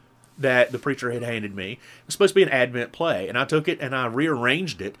play that the preacher had handed me. It was supposed to be an Advent play. And I took it and I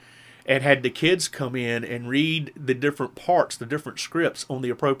rearranged it and had the kids come in and read the different parts, the different scripts on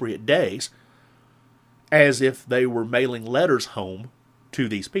the appropriate days, as if they were mailing letters home to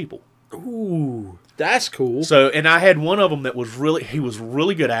these people. Ooh, that's cool. So, and I had one of them that he was a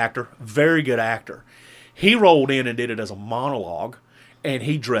really good actor, very good actor. He rolled in and did it as a monologue, and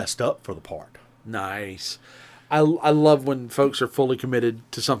he dressed up for the part. Nice. I love when folks are fully committed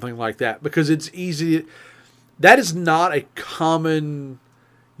to something like that, because it's easy. That is not a common...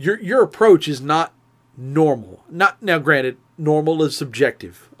 Your approach is not normal. Now, granted, normal is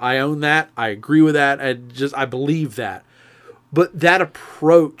subjective. I own that. I agree with that. I believe that. But that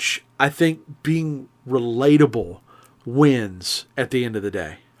approach, I think being relatable wins at the end of the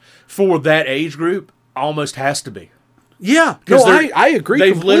day. For that age group, almost has to be. Yeah. No, I agree.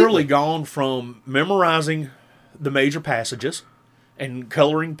 They've completely. literally gone from memorizing the major passages and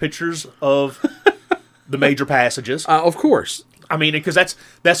coloring pictures of the major passages. Of course. I mean, because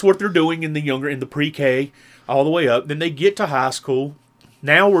that's what they're doing in the pre-K all the way up. Then they get to high school.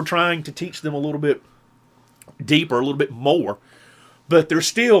 Now we're trying to teach them a little bit deeper, a little bit more, but they're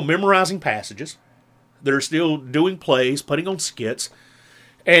still memorizing passages. They're still doing plays, putting on skits,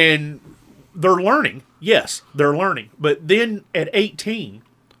 and they're learning. Yes, they're learning. But then at 18,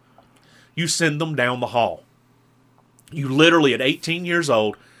 you send them down the hall. You literally, at 18 years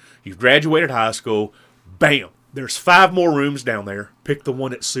old, you've graduated high school, bam, there's 5 more rooms down there. Pick the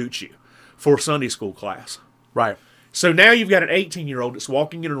one that suits you for Sunday school class. Right. So now you've got an 18-year-old that's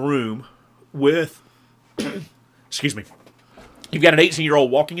walking in a room with, excuse me, you've got an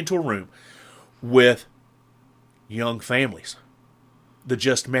 18-year-old walking into a room with young families, the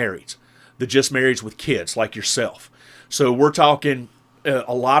just marrieds with kids like yourself. So we're talking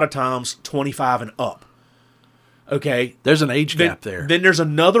a lot of times 25 and up. Okay, there's an age gap there. Then there's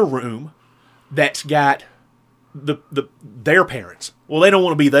another room that's got their parents. Well, they don't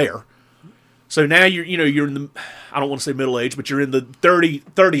want to be there. So now you're in the, I don't want to say middle age, but you're in the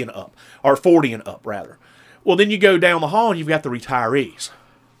 30 and up, or 40 and up rather. Well, then you go down the hall and you've got the retirees.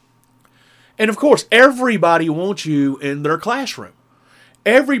 And of course, everybody wants you in their classroom.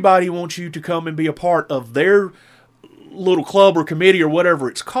 Everybody wants you to come and be a part of their little club or committee or whatever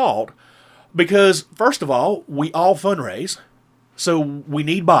it's called. Because, first of all, we all fundraise. So we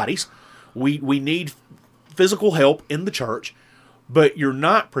need bodies. We need physical help in the church. But you're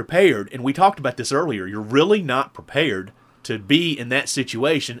not prepared, and we talked about this earlier, you're really not prepared to be in that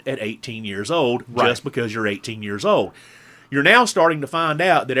situation at 18 years old just because you're 18 years old. You're now starting to find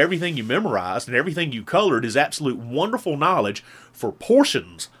out that everything you memorized and everything you colored is absolute wonderful knowledge for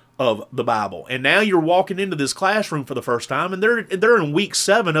portions of the Bible. And now you're walking into this classroom for the first time, and they're in week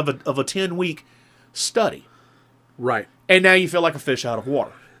 7 of a 10-week study. Right. And now you feel like a fish out of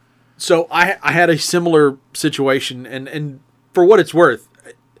water. So I had a similar situation, and for what it's worth,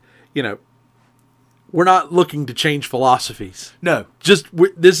 we're not looking to change philosophies. No.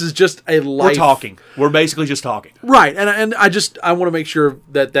 This is just a life. We're talking. We're basically just talking. Right. And I want to make sure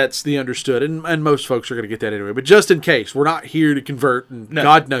that that's the understood. And most folks are going to get that anyway. But just in case, we're not here to convert. And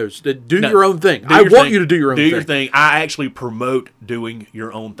God knows. Do your own thing. I want you to do your own thing. Do your thing. I actually promote doing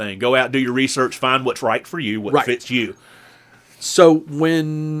your own thing. Go out, do your research, find what's right for you, what fits you. So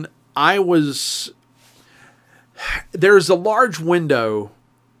when I was... There's a large window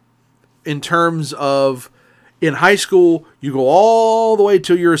in terms of, in high school, you go all the way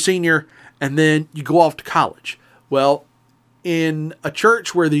till you're a senior, and then you go off to college. Well, in a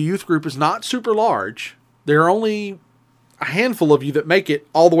church where the youth group is not super large, there are only a handful of you that make it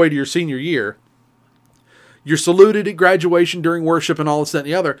all the way to your senior year. You're saluted at graduation during worship and all this, that, and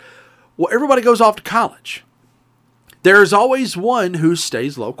the other. Well, everybody goes off to college. There's always one who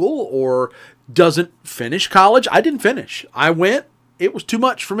stays local or doesn't finish college. I didn't finish. I went. It was too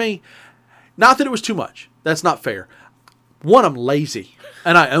much for me. Not that it was too much. That's not fair. One, I'm lazy,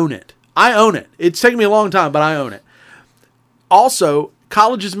 and I own it. I own it. It's taken me a long time, but I own it. Also,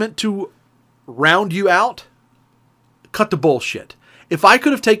 college is meant to round you out. Cut the bullshit. If I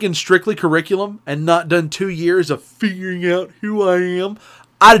could have taken strictly curriculum and not done 2 years of figuring out who I am,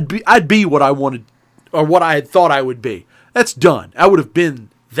 I'd be what I wanted or what I had thought I would be. That's done. I would have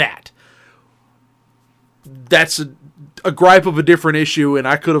been that. That's a gripe of a different issue, and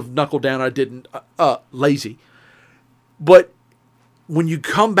I could have knuckled down. I didn't. Lazy. But when you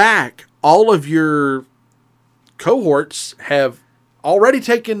come back, all of your cohorts have already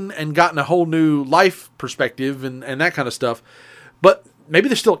taken and gotten a whole new life perspective and that kind of stuff. But maybe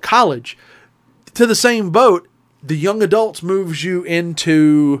they're still at college. To the same boat, the young adults moves you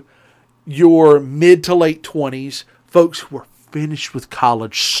into your mid to late 20s. Folks who are finished with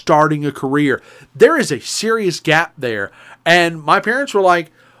college, starting a career. There is a serious gap there. And my parents were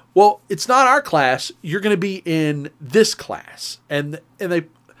like, well, it's not our class. You're going to be in this class. And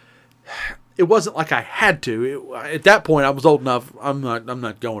it wasn't like I had to. At that point, I was old enough. I'm not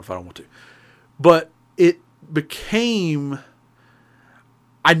going if I don't want to. But it became,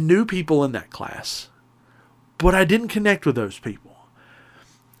 I knew people in that class, but I didn't connect with those people.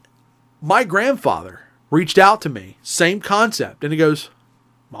 My grandfather reached out to me, same concept, and he goes,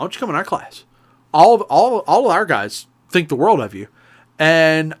 why don't you come in our class? All of our guys think the world of you.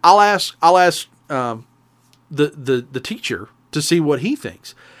 And I'll ask the teacher to see what he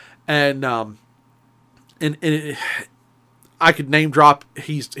thinks. And I could name drop,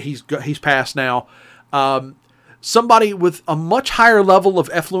 he's passed now. Somebody with a much higher level of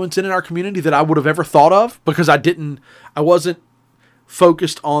effluence in our community that I would have ever thought of, because I wasn't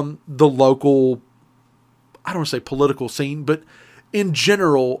focused on the local, I don't want to say political scene, but in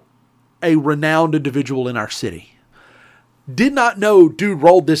general, a renowned individual in our city. Did not know dude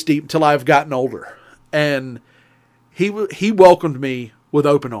rolled this deep until I've gotten older. And he welcomed me with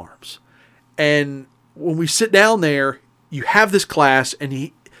open arms. And when we sit down there, you have this class,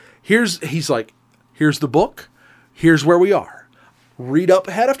 and he's like, here's the book. Here's where we are. Read up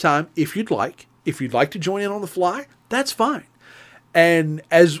ahead of time if you'd like. If you'd like to join in on the fly, that's fine. And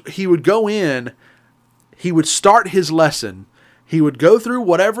as he would go in, he would start his lesson. He would go through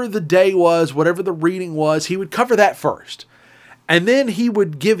whatever the day was, whatever the reading was. He would cover that first. And then he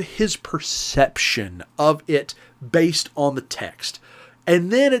would give his perception of it based on the text.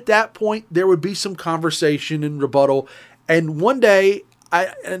 And then at that point, there would be some conversation and rebuttal. And one day,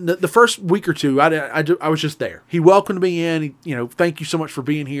 the first week or two, I was just there. He welcomed me in. Thank you so much for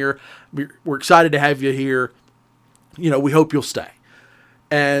being here. We're excited to have you here. We hope you'll stay.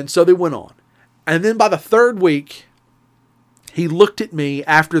 And so they went on. And then by the third week, he looked at me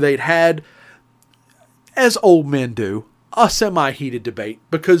after they'd had, as old men do, a semi-heated debate,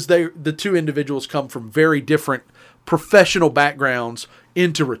 because the two individuals come from very different professional backgrounds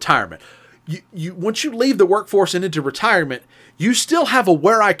into retirement. You once you leave the workforce and into retirement, you still have a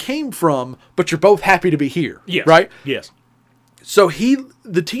where I came from, but you're both happy to be here. Yes. Right? Yes. So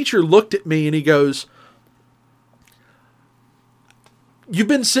the teacher looked at me and he goes, "You've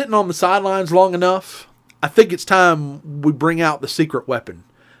been sitting on the sidelines long enough. I think it's time we bring out the secret weapon."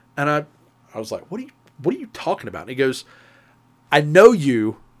 And I was like, what are you talking about? And he goes, "I know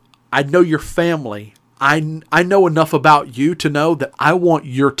you. I know your family. I know enough about you to know that I want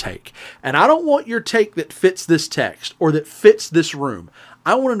your take. And I don't want your take that fits this text or that fits this room.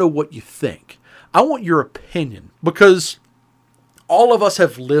 I want to know what you think. I want your opinion, because all of us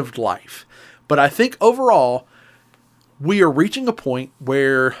have lived life. But I think overall, we are reaching a point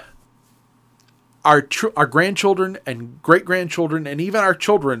where our grandchildren and great-grandchildren and even our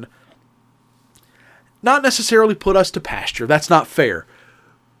children not necessarily put us to pasture. That's not fair.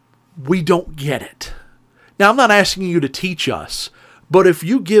 We don't get it. Now, I'm not asking you to teach us, but if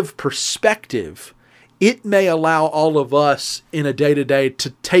you give perspective, it may allow all of us in a day-to-day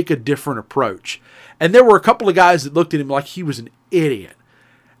to take a different approach." And there were a couple of guys that looked at him like he was an idiot.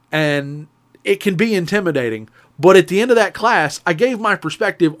 And it can be intimidating. But at the end of that class, I gave my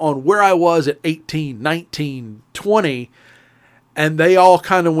perspective on where I was at 18, 19, 20, and they all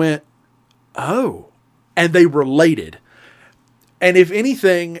kind of went, "Oh," and they related. And if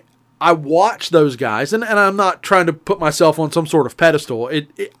anything, I watched those guys, and I'm not trying to put myself on some sort of pedestal.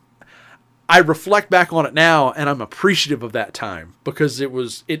 I reflect back on it now, and I'm appreciative of that time, because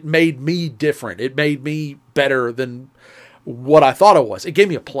it made me different. It made me better than what I thought I was. It gave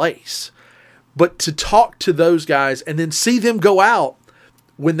me a place. But to talk to those guys and then see them go out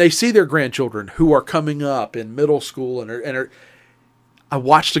when they see their grandchildren who are coming up in middle school I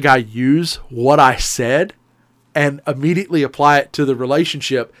watched a guy use what I said and immediately apply it to the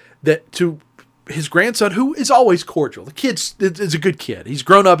relationship that to his grandson, who is always cordial. The kid is a good kid. He's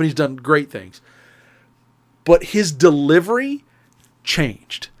grown up and he's done great things. But his delivery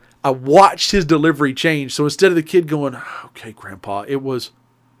changed. I watched his delivery change. So instead of the kid going, "Okay, Grandpa," it was,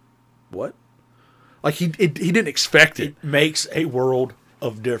 "What?" Like he didn't expect it. It makes a world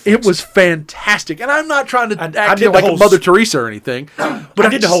of difference. It was fantastic. And I'm not trying to act like a Mother Teresa or anything. But I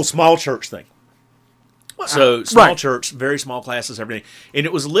did the whole small church thing. So small church, very small classes, everything. And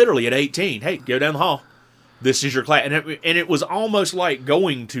it was literally at 18, "Hey, go down the hall. This is your class." And it was almost like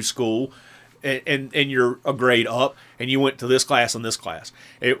going to school and you're a grade up and you went to this class and this class.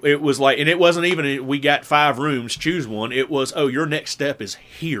 It was like, and it wasn't even, we got 5 rooms, choose one. It was, "Oh, your next step is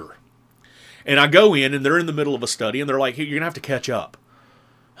here." And I go in and they're in the middle of a study and they're like, "Hey, you're going to have to catch up."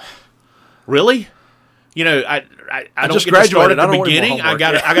 Really? I don't just get to start at graduated. the beginning. I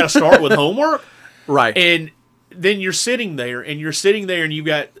got to start with homework. Right. And then you're sitting there and you've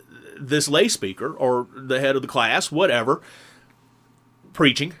got this lay speaker or the head of the class, whatever,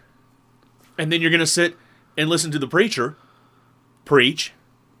 preaching. And then you're going to sit and listen to the preacher preach.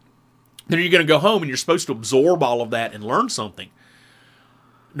 Then you're going to go home and you're supposed to absorb all of that and learn something.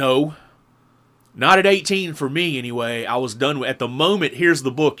 No, not at 18 for me anyway. I was done with, at the moment, "Here's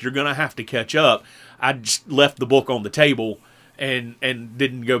the book, you're going to have to catch up." I just left the book on the table and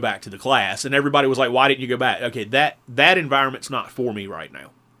didn't go back to the class. And everybody was like, "Why didn't you go back?" Okay, that environment's not for me right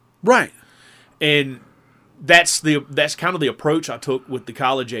now. Right. And that's kind of the approach I took with the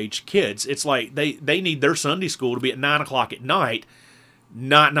college age kids. It's like they need their Sunday school to be at 9:00 at night,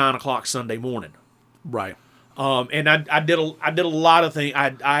 not 9:00 Sunday morning. Right. And I did a lot of things.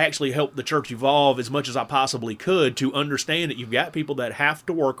 I actually helped the church evolve as much as I possibly could to understand that you've got people that have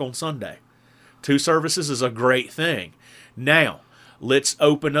to work on Sunday. 2 services is a great thing. Now, Let's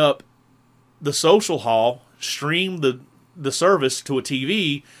open up the social hall, stream the service to a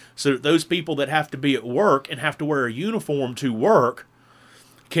TV, so that those people that have to be at work and have to wear a uniform to work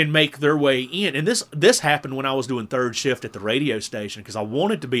can make their way in. And this happened when I was doing third shift at the radio station, because I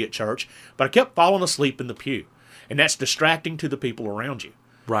wanted to be at church, but I kept falling asleep in the pew. And that's distracting to the people around you.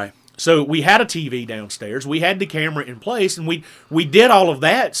 Right. So we had a TV downstairs. We had the camera in place, and we did all of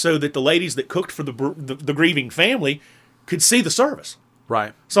that so that the ladies that cooked for the grieving family could see the service.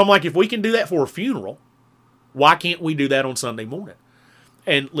 Right. So I'm like, if we can do that for a funeral, why can't we do that on Sunday morning?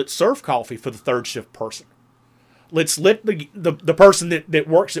 And let's serve coffee for the third shift person. Let's let the person that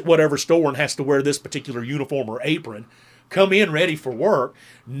works at whatever store and has to wear this particular uniform or apron come in ready for work,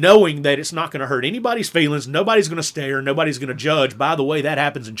 knowing that it's not going to hurt anybody's feelings. Nobody's going to stare. Nobody's going to judge. By the way, that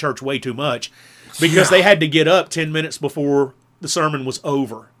happens in church way too much, because they had to get up 10 minutes before the sermon was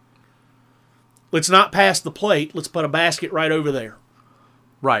over. Let's not pass the plate. Let's put a basket right over there.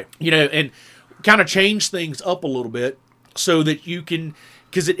 Right. And kind of change things up a little bit so that you can,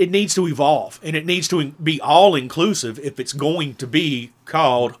 because it needs to evolve, and it needs to be all-inclusive if it's going to be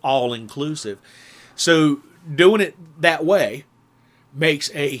called all-inclusive. So doing it that way makes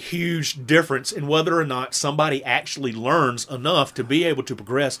a huge difference in whether or not somebody actually learns enough to be able to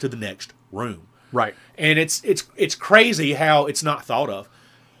progress to the next room. Right. And it's crazy how it's not thought of.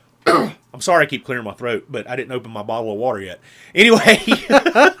 I'm sorry I keep clearing my throat, but I didn't open my bottle of water yet. Anyway,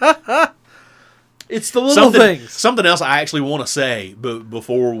 it's the little things. Something else I actually want to say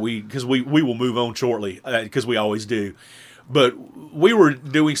before because we will move on shortly, because we always do. But we were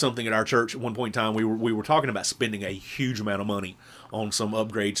doing something at our church at one point in time. We were talking about spending a huge amount of money on some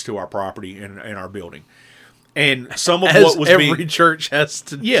upgrades to our property and our building. And some of what was every church has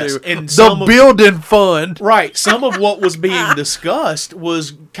to do. And the building fund. Right. Some of what was being discussed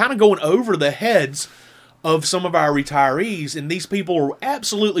was kind of going over the heads of some of our retirees. And these people are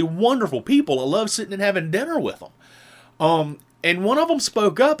absolutely wonderful people. I love sitting and having dinner with them. And one of them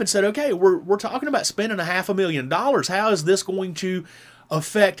spoke up and said, okay, we're talking about spending $500,000. How is this going to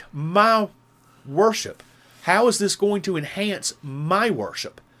affect my worship? How is this going to enhance my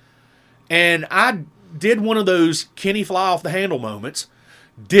worship? And I did one of those Kenny fly off the handle moments.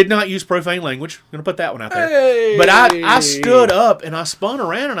 Did not use profane language. I'm going to put that one out there. Hey. But I stood up and I spun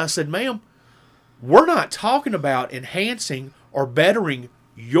around and I said, ma'am, we're not talking about enhancing or bettering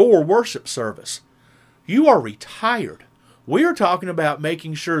your worship service. You are retired. We are talking about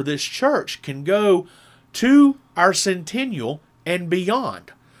making sure this church can go to our centennial and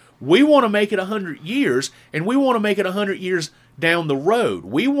beyond. We want to make it 100 years, and we want to make it 100 years down the road.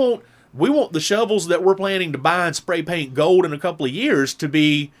 We want the shovels that we're planning to buy and spray paint gold in a couple of years to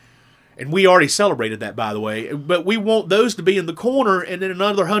be, and we already celebrated that, by the way, but we want those to be in the corner, and in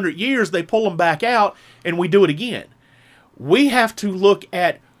another 100 years, they pull them back out, and we do it again. We have to look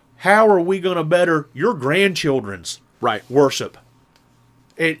at how are we going to better your grandchildren's worship.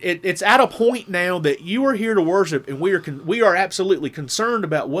 It's at a point now that you are here to worship, and we are absolutely concerned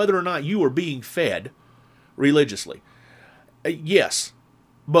about whether or not you are being fed religiously. Yes,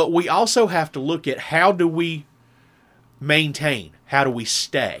 but we also have to look at how do we maintain, how do we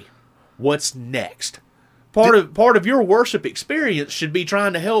stay, what's next. Part of your worship experience should be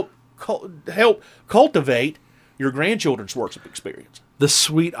trying to help cultivate your grandchildren's worship experience. The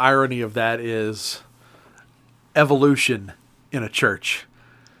sweet irony of that is evolution in a church.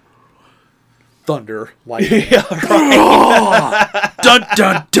 Thunder, lightning. Yeah, right. Dun,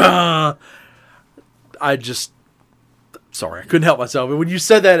 dun, dun. Sorry, I couldn't help myself. But when you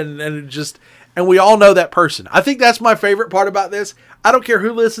said that, and we all know that person. I think that's my favorite part about this. I don't care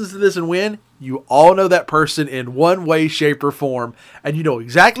who listens to this and when. You all know that person in one way, shape, or form, and you know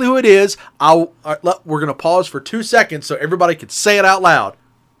exactly who it is. We're going to pause for 2 seconds so everybody can say it out loud.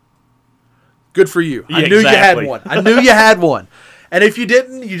 Good for you. I knew you had one. I knew you had one. And if you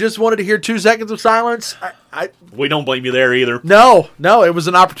didn't, you just wanted to hear 2 seconds of silence, we don't blame you there either. No, it was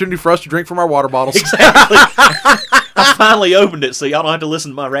an opportunity for us to drink from our water bottles. Exactly. I finally opened it so y'all don't have to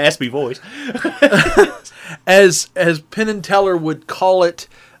listen to my raspy voice. As Penn and Teller would call it,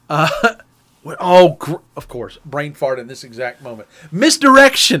 of course, brain fart in this exact moment.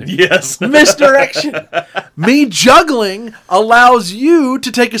 Misdirection. Yes. Misdirection. Me juggling allows you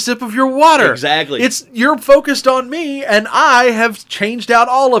to take a sip of your water. Exactly. You're focused on me, and I have changed out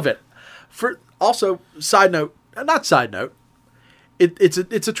all of it.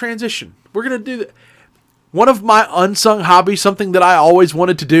 It's a transition. We're going to do that. One of my unsung hobbies, something that I always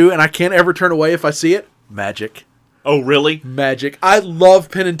wanted to do, and I can't ever turn away if I see it, magic. Oh, really? Magic. I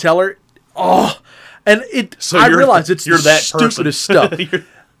love Penn and Teller. Oh, and I realize it's the stupidest stuff.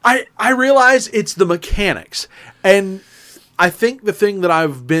 I realize it's the mechanics, and I think the thing that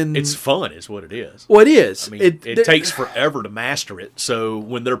I've been It's fun, is what it is. well, it is. I mean, it takes forever to master it. So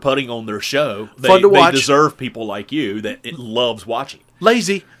when they're putting on their show, Fun to they watch. deserve people like you that it loves watching.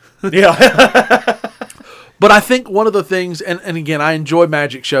 lazy. Yeah. But I think one of the things, and again, I enjoy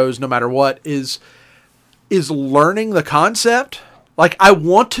magic shows no matter what, is learning the concept. Like, I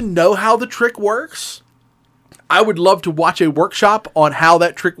want to know how the trick works. I would love to watch a workshop on how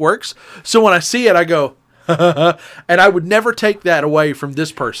that trick works. So when I see it, I go, and I would never take that away from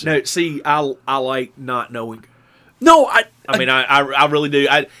this person. No, see, I like not knowing. No, I mean, I really do.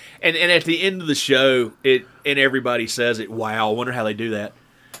 And at the end of the show, and everybody says it. Wow, I wonder how they do that.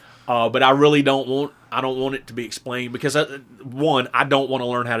 But I really don't want. I don't want it to be explained because one, I don't want to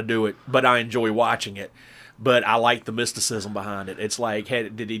learn how to do it, but I enjoy watching it. But I like the mysticism behind it. It's like, hey,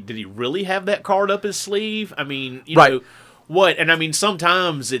 did he really have that card up his sleeve? I mean, you know what? And I mean,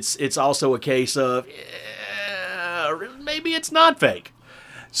 sometimes it's also a case of maybe it's not fake.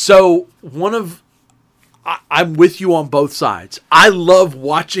 So I'm with you on both sides. I love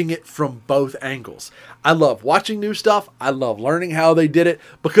watching it from both angles. I love watching new stuff. I love learning how they did it,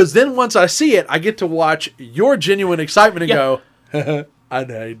 because then once I see it, I get to watch your genuine excitement and go, I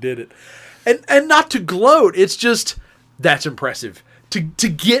know how you did it. And not to gloat, it's just, that's impressive. To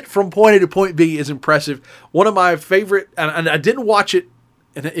get from point A to point B is impressive. One of my favorite, and I didn't watch it,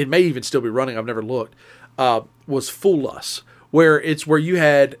 and it may even still be running, I've never looked, was Fool Us, where you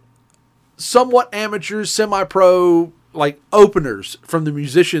had somewhat amateurs, semi-pro, like openers from the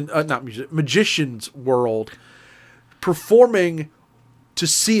magician's world performing to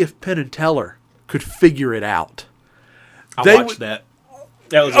see if Penn and Teller could figure it out. I watched that.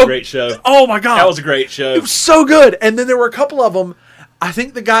 That was a great show. Oh my God. That was a great show. It was so good. And then there were a couple of them. I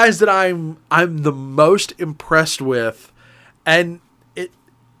think the guys that I'm the most impressed with, and it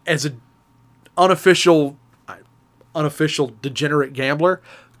as an unofficial degenerate gambler,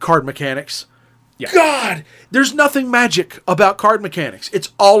 card mechanics. Yeah. God, there's nothing magic about card mechanics.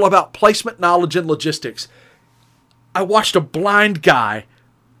 It's all about placement, knowledge, and logistics. I watched a blind guy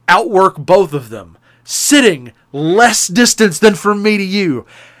outwork both of them, sitting less distance than from me to you.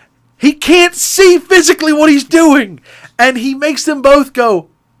 He can't see physically what he's doing, and he makes them both go,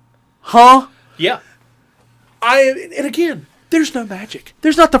 huh? Yeah. And again, there's no magic.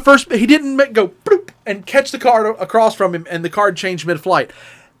 There's not the first. He didn't go bloop and catch the card across from him, and the card changed mid-flight.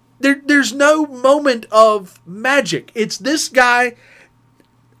 There's no moment of magic. It's this guy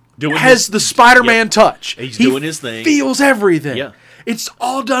has the Spider-Man touch. He's doing his thing. Feels everything. Yeah. It's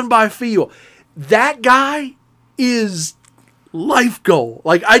all done by feel. That guy is life goal.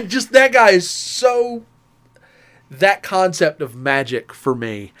 Like, that guy is so, that concept of magic for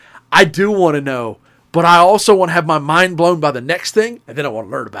me, I do want to know, but I also want to have my mind blown by the next thing, and then I want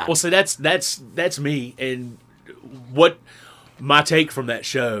to learn about it. Well, so that's me, and what my take from that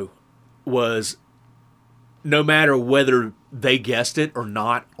show was, no matter whether they guessed it or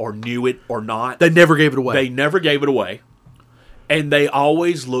not, or knew it or not, They never gave it away. they never gave it away, and they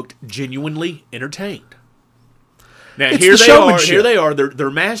always looked genuinely entertained. Now It's here the they are. showmanship. Here they are.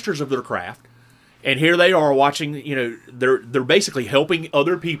 They're masters of their craft, and here they are watching. You know, they're basically helping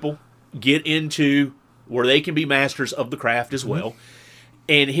other people get into where they can be masters of the craft as well.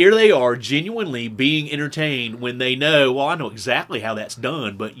 And here they are genuinely being entertained when they know, well, I know exactly how that's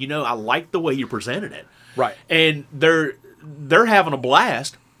done, but I like the way you presented it. Right. And they're having a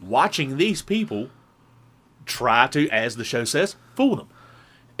blast watching these people try to, as the show says, fool them.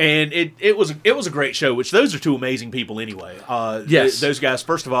 And it was a great show, which those are two amazing people anyway. Yes. Those guys,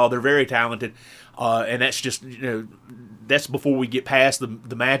 first of all, they're very talented. And that's just, that's before we get past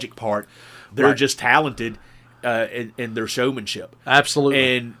the magic part. They're Right. just talented in their showmanship.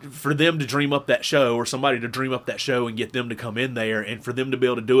 Absolutely. And for them to dream up that show, or somebody to dream up that show and get them to come in there, and for them to be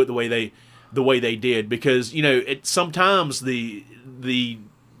able to do it the way they did, because sometimes the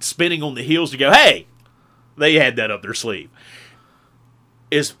spinning on the heels to go, hey, they had that up their sleeve,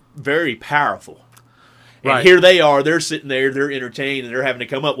 is very powerful. And Right. here they are, they're sitting there, they're entertained, and they're having to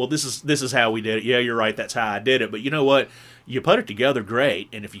come up, well, this is how we did it. Yeah, you're right, that's how I did it. But you know what? You put it together great,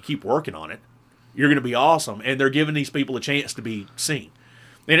 and if you keep working on it, you're going to be awesome. And they're giving these people a chance to be seen.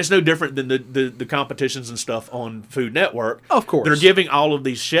 And it's no different than the competitions and stuff on Food Network. Of course. They're giving all of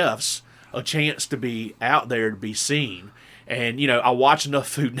these chefs a chance to be out there, to be seen. And, I watch enough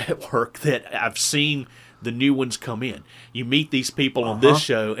Food Network that I've seen the new ones come in. You meet these people on this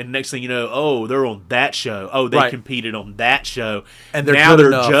show, and next thing you know, oh, they're on that show. Oh, they Right. competed on that show. And they're now good they're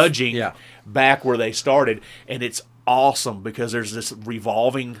enough. judging Yeah. back where they started. And it's awesome because there's this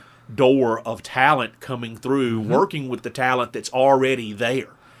revolving door of talent coming through, working with the talent that's already there.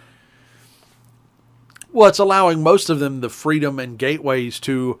 Well, it's allowing most of them the freedom and gateways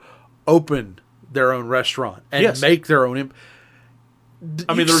to open their own restaurant and make their own.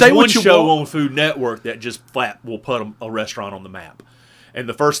 I mean, there's one show on Food Network that just flat will put a restaurant on the map. And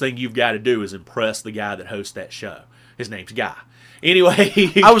the first thing you've got to do is impress the guy that hosts that show. His name's Guy.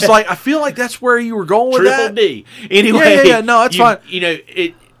 Anyway. I was like, I feel like that's where you were going with that. Triple D. Anyway. Yeah. No, that's fine. You know,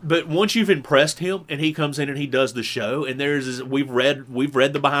 but once you've impressed him and he comes in and he does the show, and we've read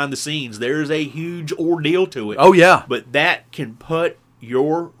the behind the scenes, there's a huge ordeal to it. Oh, yeah. But that can put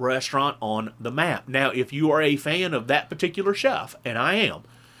your restaurant on the map. Now, if you are a fan of that particular chef, and I am,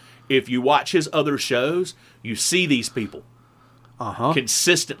 if you watch his other shows, you see these people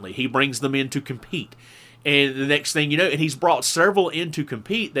consistently. He brings them in to compete. And the next thing you know, and he's brought several in to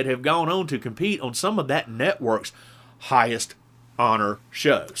compete that have gone on to compete on some of that network's highest honor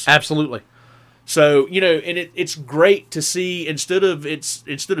shows. Absolutely. So, you know, and it's great to see instead of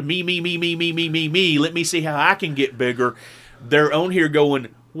me, let me see how I can get bigger. They're on here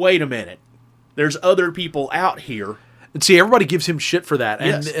going, wait a minute. There's other people out here. And see, everybody gives him shit for that.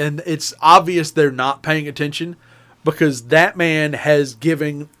 And it's obvious they're not paying attention because that man has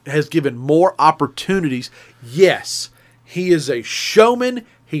given more opportunities. Yes, he is a showman.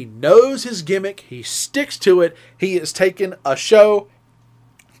 He knows his gimmick. He sticks to it. He has taken a show,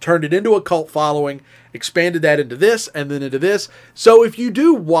 turned it into a cult following, expanded that into this and then into this. So if you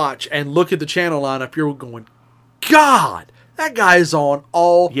do watch and look at the channel lineup, you're going, God, that guy is on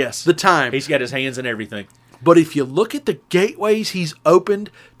all the time. He's got his hands in everything. But if you look at the gateways he's opened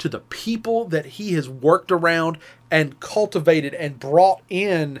to the people that he has worked around and cultivated and brought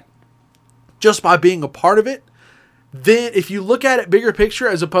in just by being a part of it, then if you look at it bigger picture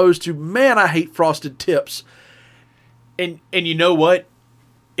as opposed to, man, I hate frosted tips. And you know what?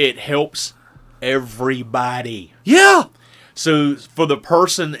 It helps everybody. Yeah. So for the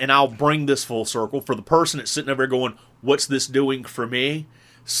person, and I'll bring this full circle, for the person that's sitting over there going, what's this doing for me?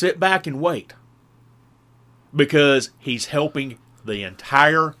 Sit back and wait. Because he's helping the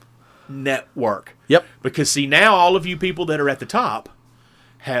entire network. Yep. Because see, now all of you people that are at the top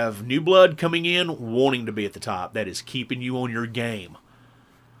have new blood coming in wanting to be at the top. That is keeping you on your game.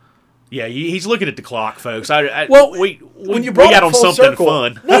 Yeah, he's looking at the clock, folks. When you brought got it on full something circle,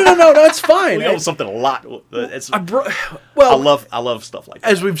 fun. No, it's fine. We got on something a lot. I love stuff like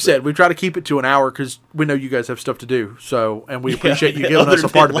that. As we've said, we try to keep it to an hour because we know you guys have stuff to do. So, and we appreciate you giving us a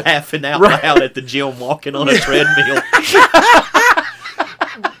part of it. Laughing out loud at the gym, walking on a treadmill.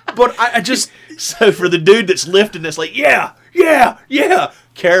 But I just so for the dude that's lifting, that's like, yeah.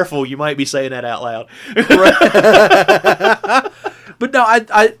 Careful, you might be saying that out loud. But no,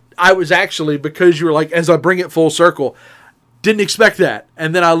 I was actually, because you were like, as I bring it full circle, didn't expect that.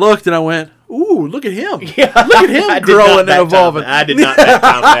 And then I looked and I went, ooh, look at him. Yeah. Look at him growing and evolving. I did not that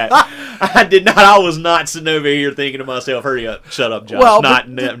time that. I did not. I was not sitting over here thinking to myself, hurry up, shut up, Josh. Well,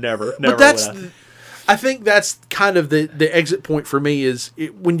 never. But that's, I think that's kind of the exit point for me is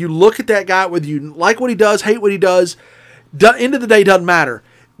when you look at that guy, whether you like what he does, hate what he does, end of the day doesn't matter.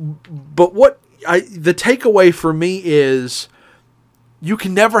 But the takeaway for me is you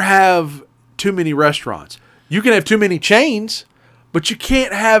can never have too many restaurants. You can have too many chains, but you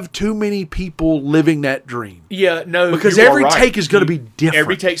can't have too many people living that dream. Yeah, no, because every take is going to be different.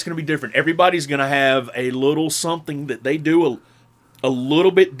 Every take's going to be different. Everybody's going to have a little something that they do a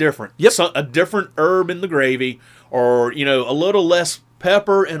little bit different. Yep. A different herb in the gravy, or a little less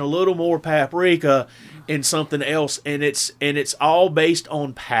pepper and a little more paprika in something else, and it's all based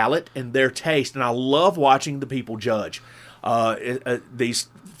on palate and their taste. And I love watching the people judge these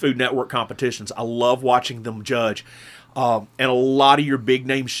Food Network competitions. I love watching them judge. And a lot of your big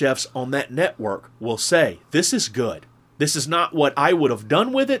name chefs on that network will say, this is good. This is not what I would have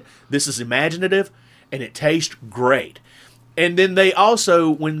done with it. This is imaginative, and it tastes great. And then they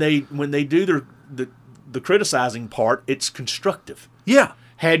also, when they do the criticizing part, it's constructive. Yeah.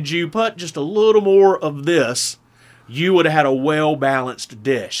 Had you put just a little more of this, you would have had a well-balanced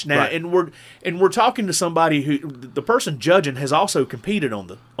dish. Now, right. and we're talking to somebody who, the person judging has also competed on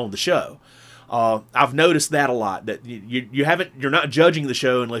the show. I've noticed that a lot, that you're not judging the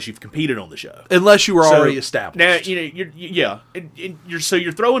show unless you've competed on the show, unless you were already established. Now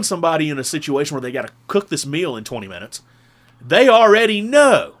you're throwing somebody in a situation where they got to cook this meal in 20 minutes. They already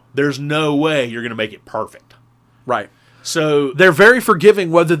know there's no way you're going to make it perfect, right? So they're very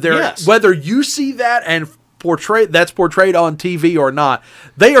forgiving whether you see that and that's portrayed on TV or not.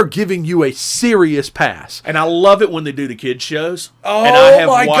 They are giving you a serious pass. And I love it when they do the kids shows. Oh, and I have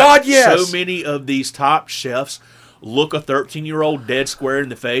my watched God, yes. so many of these top chefs look a 13-year-old dead square in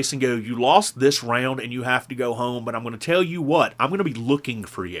the face and go, you lost this round and you have to go home, but I'm going to tell you what, I'm going to be looking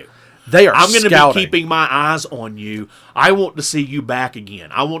for you. They are I'm going to be scouting. keeping my eyes on you. I want to see you back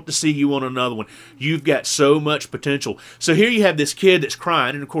again. I want to see you on another one. You've got so much potential. So here you have this kid that's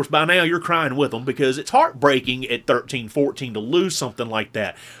crying, and of course by now you're crying with them because it's heartbreaking at 13, 14 to lose something like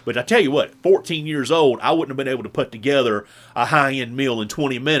that. But I tell you what, 14 years old, I wouldn't have been able to put together a high-end meal in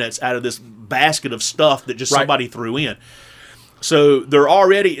 20 minutes out of this basket of stuff that just somebody threw in. So they're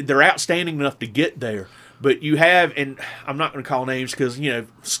outstanding enough to get there. But you have, and I'm not going to call names because,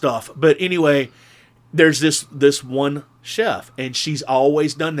 stuff. But anyway, there's this one chef, and she's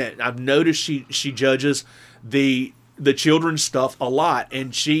always done that. I've noticed she judges the children's stuff a lot,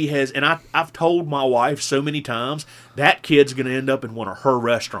 and she has, and I've told my wife so many times that kid's going to end up in one of her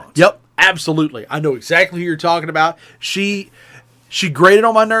restaurants. Yep, absolutely. I know exactly who you're talking about. She grated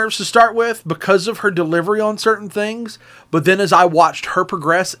on my nerves to start with because of her delivery on certain things. But then as I watched her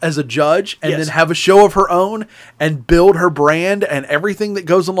progress as a judge and then have a show of her own and build her brand and everything that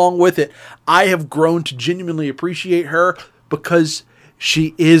goes along with it, I have grown to genuinely appreciate her because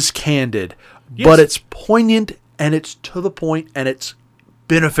she is candid. Yes. But it's poignant and it's to the point and it's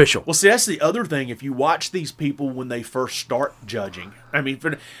beneficial. Well, see, that's the other thing. If you watch these people when they first start judging, I mean,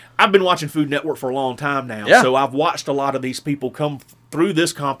 I've been watching Food Network for a long time now, so I've watched a lot of these people come through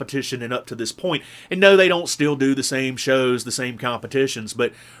this competition and up to this point. And no, they don't still do the same shows, the same competitions,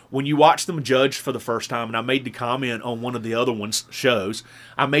 but when you watch them judge for the first time, and I made the comment on one of the other ones' shows,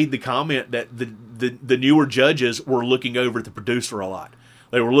 I made the comment that the newer judges were looking over at the producer a lot.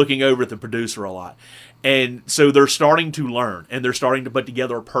 They were looking over at the producer a lot. And so they're starting to learn, and they're starting to put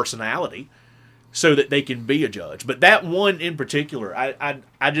together a personality so that they can be a judge. But that one in particular,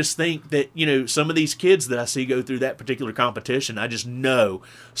 I just think that, some of these kids that I see go through that particular competition, I just know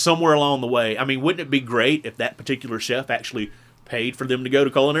somewhere along the way. I mean, wouldn't it be great if that particular chef actually paid for them to go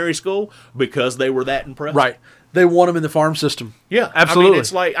to culinary school because they were that impressed? Right. They want them in the farm system. Yeah, absolutely.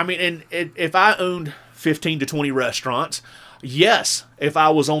 It's like, and if I owned 15 to 20 restaurants, yes, if I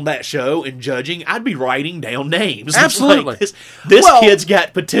was on that show and judging, I'd be writing down names. Absolutely. Like this kid's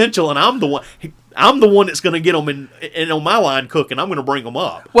got potential, and I'm the one that's going to get them in on my line cooking. I'm going to bring them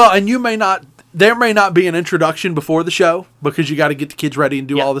up. Well, and there may not be an introduction before the show because you got to get the kids ready and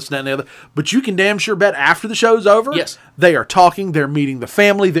do all this and that and the other. But you can damn sure bet after the show's over, they are talking, they're meeting the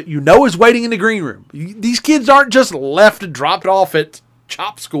family that is waiting in the green room. These kids aren't just left and dropped off at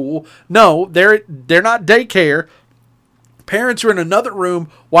chop school. No, they're not daycare. Parents are in another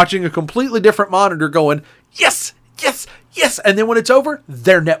room watching a completely different monitor going, yes, yes, yes. And then when it's over,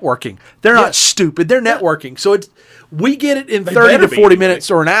 they're networking. They're not stupid. They're networking. So we get it in 30 to 40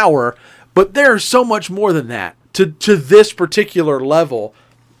 minutes or an hour, but there's so much more than that to this particular level.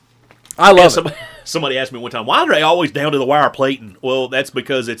 I love it. Somebody asked me one time, why are they always down to the wire plating? Well, that's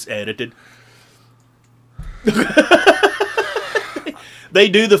because it's edited. They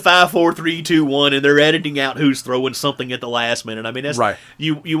do the 5, 4, 3, 2, 1, and they're editing out who's throwing something at the last minute. I mean, that's right.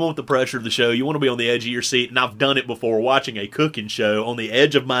 You want the pressure of the show. You want to be on the edge of your seat, and I've done it before watching a cooking show on the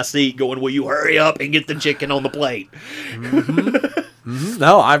edge of my seat going, will you hurry up and get the chicken on the plate?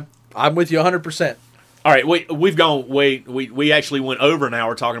 No, I'm with you 100%. All right, we've gone we actually went over an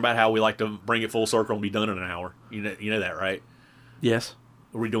hour talking about how we like to bring it full circle and be done in an hour. You know that, right? Yes.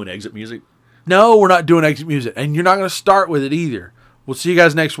 Are we doing exit music? No, we're not doing exit music, and you're not going to start with it either. We'll see you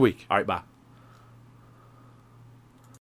guys next week. All right, bye.